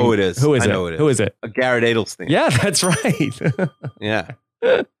interviewing. Oh, I know who it is. Who is it? Who is it? Garrett Adelstein. Yeah, that's right. Yeah.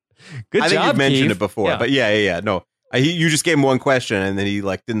 Good job, I think you've mentioned Keith. it before, but yeah. No, you just gave him one question and then he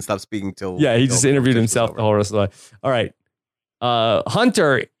like didn't stop speaking till. Yeah, he just interviewed himself the whole rest of the way. All right.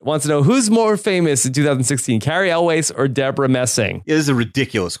 Hunter wants to know who's more famous in 2016, Carrie Elways or Deborah Messing? Yeah, this is a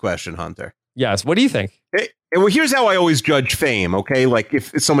ridiculous question, Hunter. Yes. What do you think? Well, here's how I always judge fame. Okay, like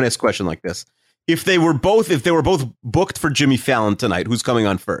if someone asks a question like this, if they were both booked for Jimmy Fallon tonight, who's coming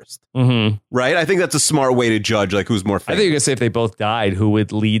on first? Mm-hmm. Right. I think that's a smart way to judge like who's more famous. I think you're gonna say if they both died, who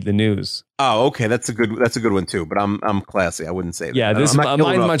would lead the news? Oh, okay, that's a good one too. But I'm classy. I wouldn't say that. Yeah,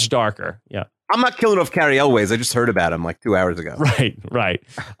 mine's much darker. Yeah. I'm not killing off Carrie Elways. I just heard about him like 2 hours ago. Right.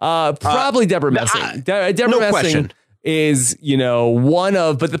 Probably Deborah Messing. Deborah no Messing question. Is, one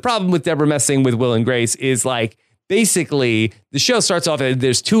of, but the problem with Deborah Messing with Will and Grace is like, basically the show starts off and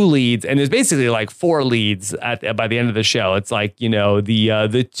there's 2 leads and there's basically like 4 leads by the end of the show. It's like,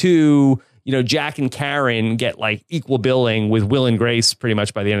 the 2, Jack and Karen get like equal billing with Will and Grace pretty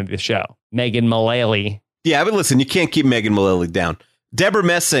much by the end of the show. Megan Mullally Yeah, but listen, you can't keep Megan Mullally down. Deborah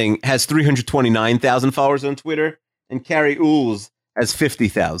Messing has 329,000 followers on Twitter, and Carrie Ools has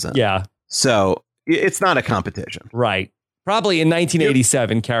 50,000. Yeah. So it's not a competition. Right. Probably in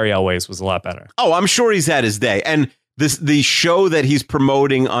 1987, Carrie Elways was a lot better. Oh, I'm sure he's had his day. And the show that he's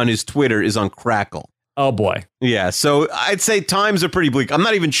promoting on his Twitter is on Crackle. Oh, boy. Yeah, so I'd say times are pretty bleak. I'm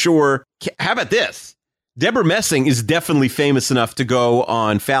not even sure. How about this? Deborah Messing is definitely famous enough to go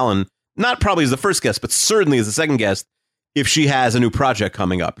on Fallon, not probably as the first guest, but certainly as the second guest, if she has a new project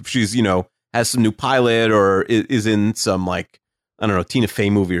coming up. If she's, has some new pilot or is in some, like, I don't know, Tina Fey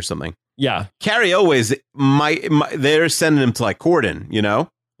movie or something. Yeah. Carrie Elways, they're sending him to, like, Corden,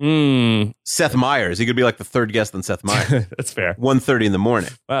 Seth Meyers. He could be like the third guest on Seth Meyers. That's fair. 1:30 in the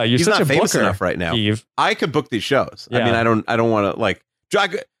morning. Wow, he's not such a famous booker, enough right now. Eve. I could book these shows. Yeah. I mean, I don't want to like.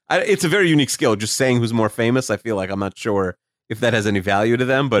 It's a very unique skill. Just saying who's more famous. I feel like I'm not sure if that has any value to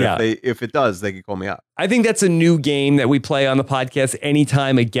them, but if it does, they can call me up. I think that's a new game that we play on the podcast.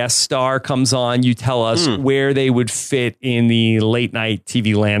 Anytime a guest star comes on, you tell us where they would fit in the late night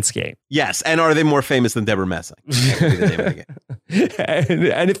TV landscape. Yes, and are they more famous than Deborah Messing? That would be the name of the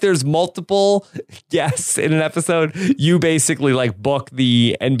game. And if there's multiple guests in an episode, you basically like book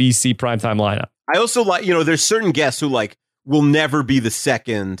the NBC primetime lineup. I also like, there's certain guests who like will never be the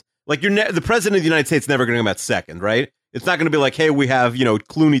second. Like the president of the United States is never going to come out second, right? It's not going to be like, hey, we have,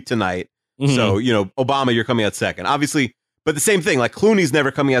 Clooney tonight. Mm-hmm. So, Obama, you're coming out second. Obviously, but the same thing, like Clooney's never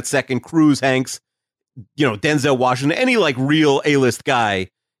coming out second. Cruise, Hanks, Denzel Washington, any like real A-list guy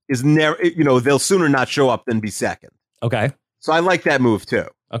is never, they'll sooner not show up than be second. Okay. So I like that move too.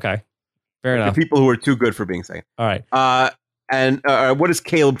 Okay. Fair enough. The people who are too good for being second. All right. And what does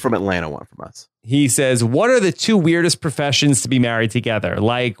Caleb from Atlanta want from us? He says, what are the two weirdest professions to be married together?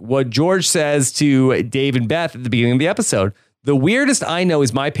 Like what George says to Dave and Beth at the beginning of the episode. The weirdest I know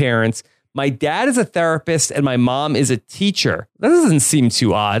is my parents. My dad is a therapist and my mom is a teacher. That doesn't seem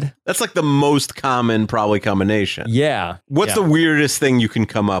too odd. That's like the most common probably combination. Yeah. What's the weirdest thing you can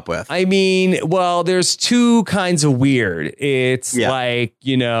come up with? I mean, well, there's two kinds of weird. It's like,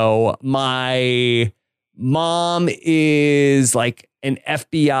 my mom is like an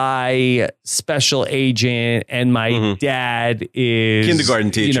FBI special agent and my dad is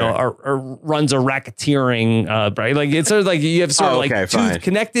kindergarten teacher, runs a racketeering, right? Like it's sort of like you have sort of two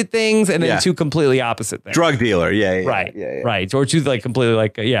connected things and then two completely opposite things. Drug dealer. Yeah. Right. Or two like completely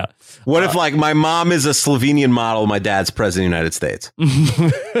like, What if like my mom is a Slovenian model, my dad's president of the United States?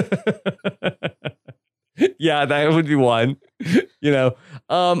 Yeah, that would be one,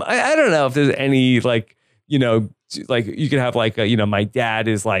 I don't know if there's any like, like you could have like, my dad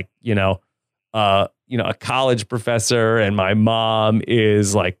is like, a college professor and my mom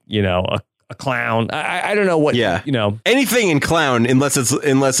is like, a clown. I don't know what, anything in clown, unless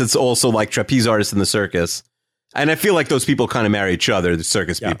it's also like trapeze artists in the circus. And I feel like those people kind of marry each other, the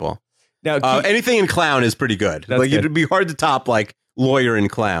circus people. Now, anything in clown is pretty good. Like good. It'd be hard to top like lawyer in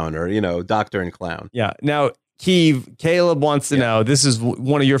clown or, doctor in clown. Yeah. Now, Caleb wants to know, this is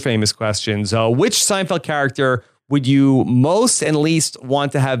one of your famous questions. Which Seinfeld character would you most and least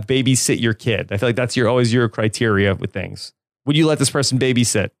want to have babysit your kid? I feel like that's always your criteria with things. Would you let this person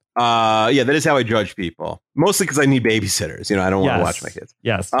babysit? Yeah, that is how I judge people. Mostly because I need babysitters. I don't want to watch my kids.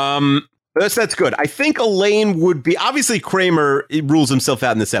 Yes. That's good. I think Elaine would be, obviously Kramer rules himself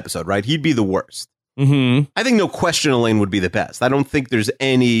out in this episode, right? He'd be the worst. Mm-hmm. I think no question Elaine would be the best. I don't think there's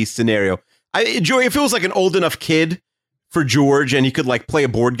any scenario. If it was like an old enough kid for George and he could like play a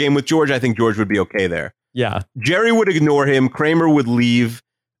board game with George, I think George would be okay there. Yeah. Jerry would ignore him. Kramer would leave.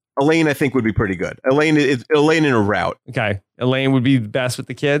 Elaine, I think, would be pretty good. Elaine in a route. Okay. Elaine would be the best with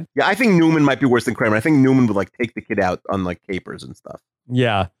the kid. Yeah, I think Newman might be worse than Kramer. I think Newman would like take the kid out on like capers and stuff.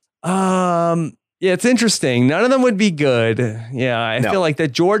 Yeah. Yeah, it's interesting. None of them would be good. Yeah, I feel like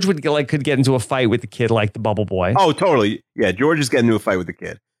that George could get into a fight with the kid like the Bubble Boy. Oh, totally. Yeah, George is getting into a fight with the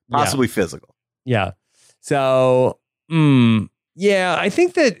kid. Possibly physical. Yeah. So, yeah, I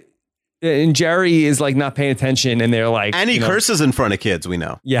think that and Jerry is like not paying attention and they're like... And he curses in front of kids, we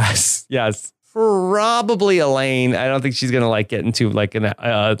know. Yes. Probably Elaine. I don't think she's going to like get into like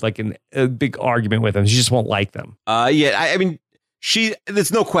a big argument with them. She just won't like them. Yeah, I mean,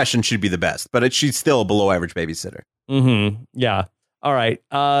 there's no question she'd be the best, but she's still a below average babysitter. Mm-hmm. Yeah. All right.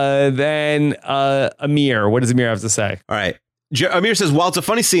 Then Amir, what does Amir have to say? All right. Amir says, while it's a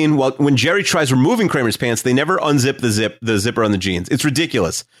funny scene, when Jerry tries removing Kramer's pants, they never unzip the zipper on the jeans. It's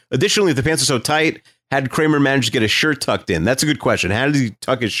ridiculous. Additionally, if the pants are so tight, how did Kramer manage to get his shirt tucked in? That's a good question. How did he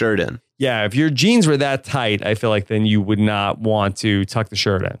tuck his shirt in? Yeah, if your jeans were that tight, I feel like then you would not want to tuck the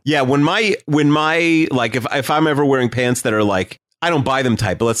shirt in. Yeah, when my like if I'm ever wearing pants that are like I don't buy them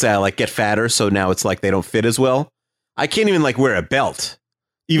type, but let's say I like get fatter, so now it's like they don't fit as well. I can't even like wear a belt,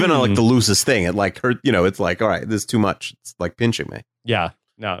 even on like the loosest thing. It like hurt, you know, it's like, all right, this is too much. It's like pinching me. Yeah,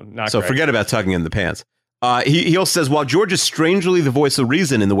 no, not so great. forget about tugging in the pants. He also says, while George is strangely the voice of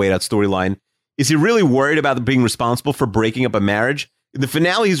reason in the Wade Out storyline, is he really worried about being responsible for breaking up a marriage? In the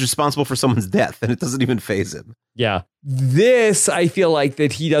finale, he's responsible for someone's death, and it doesn't even faze him. Yeah. This, I feel like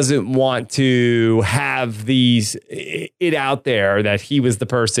that he doesn't want to have it out there that he was the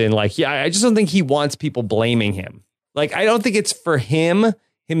person. Like, yeah, I just don't think he wants people blaming him. Like, I don't think it's for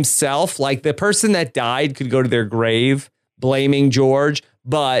himself. Like, the person that died could go to their grave blaming George,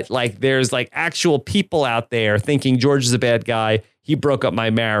 but like, there's like actual people out there thinking George is a bad guy. He broke up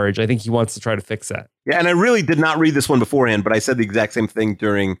my marriage. I think he wants to try to fix that. Yeah, and I really did not read this one beforehand, but I said the exact same thing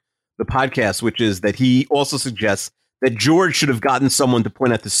during the podcast, which is that he also suggests that George should have gotten someone to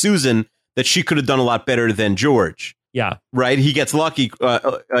point out to Susan that she could have done a lot better than George. Yeah. Right? He gets lucky,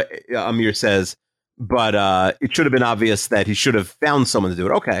 Amir says, but it should have been obvious that he should have found someone to do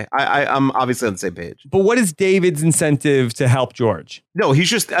it. Okay, I'm obviously on the same page. But what is David's incentive to help George? No, he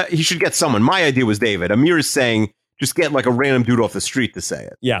should get someone. My idea was David. Amir is saying just get like a random dude off the street to say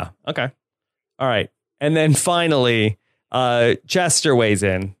it. Yeah. Okay. All right. And then finally, Chester weighs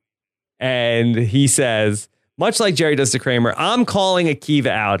in and he says, much like Jerry does to Kramer, I'm calling Akiva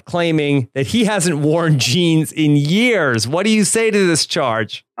out, claiming that he hasn't worn jeans in years. What do you say to this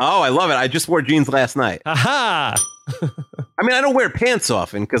charge? Oh, I love it. I just wore jeans last night. Aha! I mean, I don't wear pants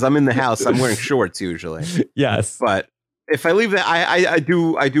often because I'm in the house. I'm wearing shorts usually. Yes. But if I leave that, I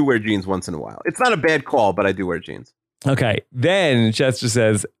do wear jeans once in a while. It's not a bad call, but I do wear jeans. Okay. Then Chester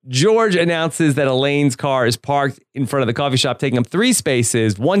says, George announces that Elaine's car is parked in front of the coffee shop, taking up 3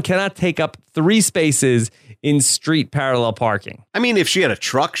 spaces. One cannot take up 3 spaces in street parallel parking. I mean, if she had a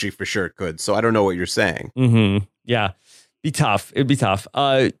truck, she for sure could. So I don't know what you're saying. Mm-hmm. Yeah. Be tough. It'd be tough.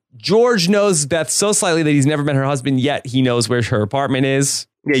 George knows Beth so slightly that he's never met her husband, yet he knows where her apartment is.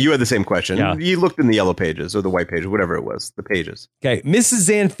 Yeah, you had the same question. Yeah. You looked in the yellow pages or the white pages, whatever it was, the pages. Okay. Mrs.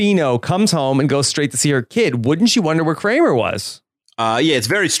 Zanfino comes home and goes straight to see her kid. Wouldn't she wonder where Kramer was? Yeah, it's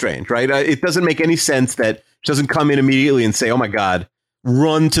very strange, right? It doesn't make any sense that she doesn't come in immediately and say, oh, my God,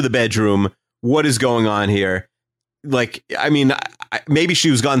 run to the bedroom. What is going on here? Like, I mean, maybe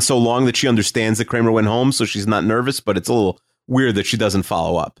she was gone so long that she understands that Kramer went home, so she's not nervous, but it's a little weird that she doesn't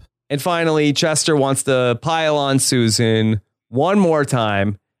follow up. And finally, Chester wants to pile on Susan one more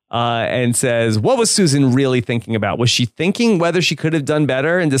time and says, what was Susan really thinking about? Was she thinking whether she could have done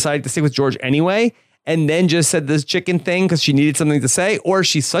better and decided to stick with George anyway, and then just said this chicken thing because she needed something to say? Or is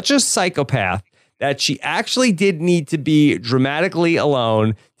she such a psychopath that she actually did need to be dramatically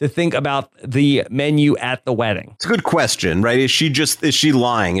alone to think about the menu at the wedding? It's a good question, right? Is she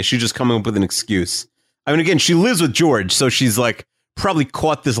lying? Is she just coming up with an excuse? I mean, again, she lives with George, so she's like probably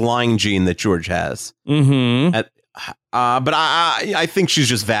caught this lying gene that George has. Mm-hmm. But I think she's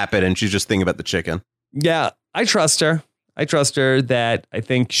just vapid and she's just thinking about the chicken. Yeah, I trust her. I trust her that I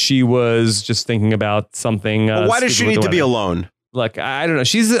think she was just thinking about something. Why does she need to be alone? Look, I don't know.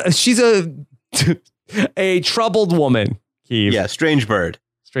 She's a troubled woman, Keith. Yeah, strange bird.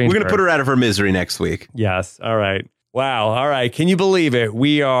 We're going to put her out of her misery next week. Yes. All right. Wow. All right. Can you believe it?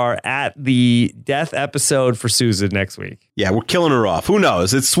 We are at the death episode for Susan next week. Yeah, we're killing her off. Who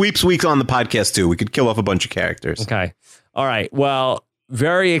knows? It's sweeps week on the podcast, too. We could kill off a bunch of characters. Okay. All right. Well,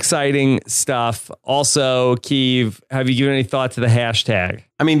 very exciting stuff. Also, Keith, have you given any thought to the hashtag?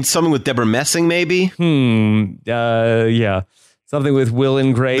 I mean, something with Deborah Messing, maybe? Yeah. Something with Will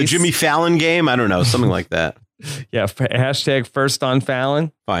and Grace. The Jimmy Fallon game? I don't know. Something like that. Yeah. Hashtag first on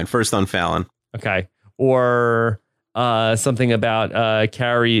Fallon. Fine. First on Fallon. Okay. Or something about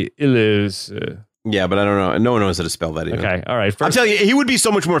Carrie Illis. Yeah, but I don't know. No one knows how to spell that either. Okay. All right. I'll tell you, he would be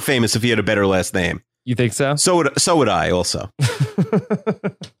so much more famous if he had a better last name. You think so? So would I also.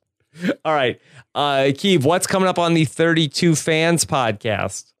 All right. Keith, what's coming up on the 32 Fans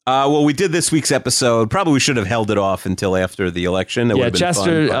podcast? Well, we did this week's episode. Probably we should have held it off until after the election. It would have been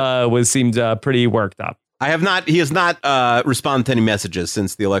Chester fun, seemed pretty worked up. He has not responded to any messages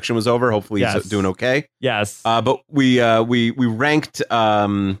since the election was over. Hopefully he's doing okay. Yes. But we ranked,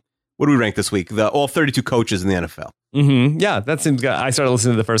 what do we rank this week? All 32 coaches in the NFL. Mm-hmm. Yeah, that seems good. I started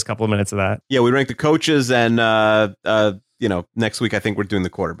listening to the first couple of minutes of that. Yeah, we ranked the coaches, and next week I think we're doing the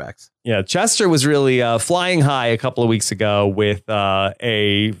quarterbacks. Yeah, Chester was really flying high a couple of weeks ago with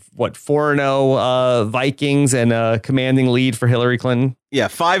a 4-0 Vikings and a commanding lead for Hillary Clinton. Yeah,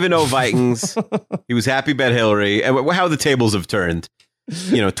 5-0 Vikings. He was happy about Hillary. And how the tables have turned.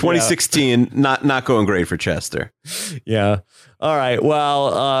 2016 not going great for Chester. Yeah. All right.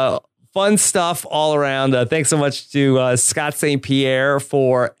 Well, fun stuff all around. Thanks so much to Scott St. Pierre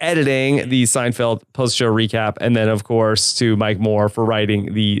for editing the Seinfeld post-show recap. And then, of course, to Mike Moore for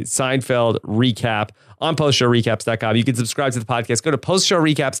writing the Seinfeld recap on postshowrecaps.com. You can subscribe to the podcast. Go to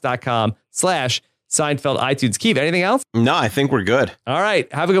postshowrecaps.com/Seinfeld iTunes. Keith, anything else? No, I think we're good. All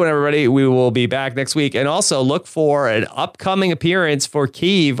right. Have a good one, everybody. We will be back next week. And also look for an upcoming appearance for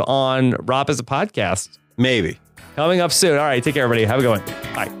Keith on Rob as a Podcast. Maybe. Coming up soon. All right. Take care, everybody. Have a good one.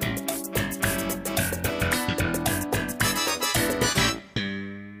 Bye.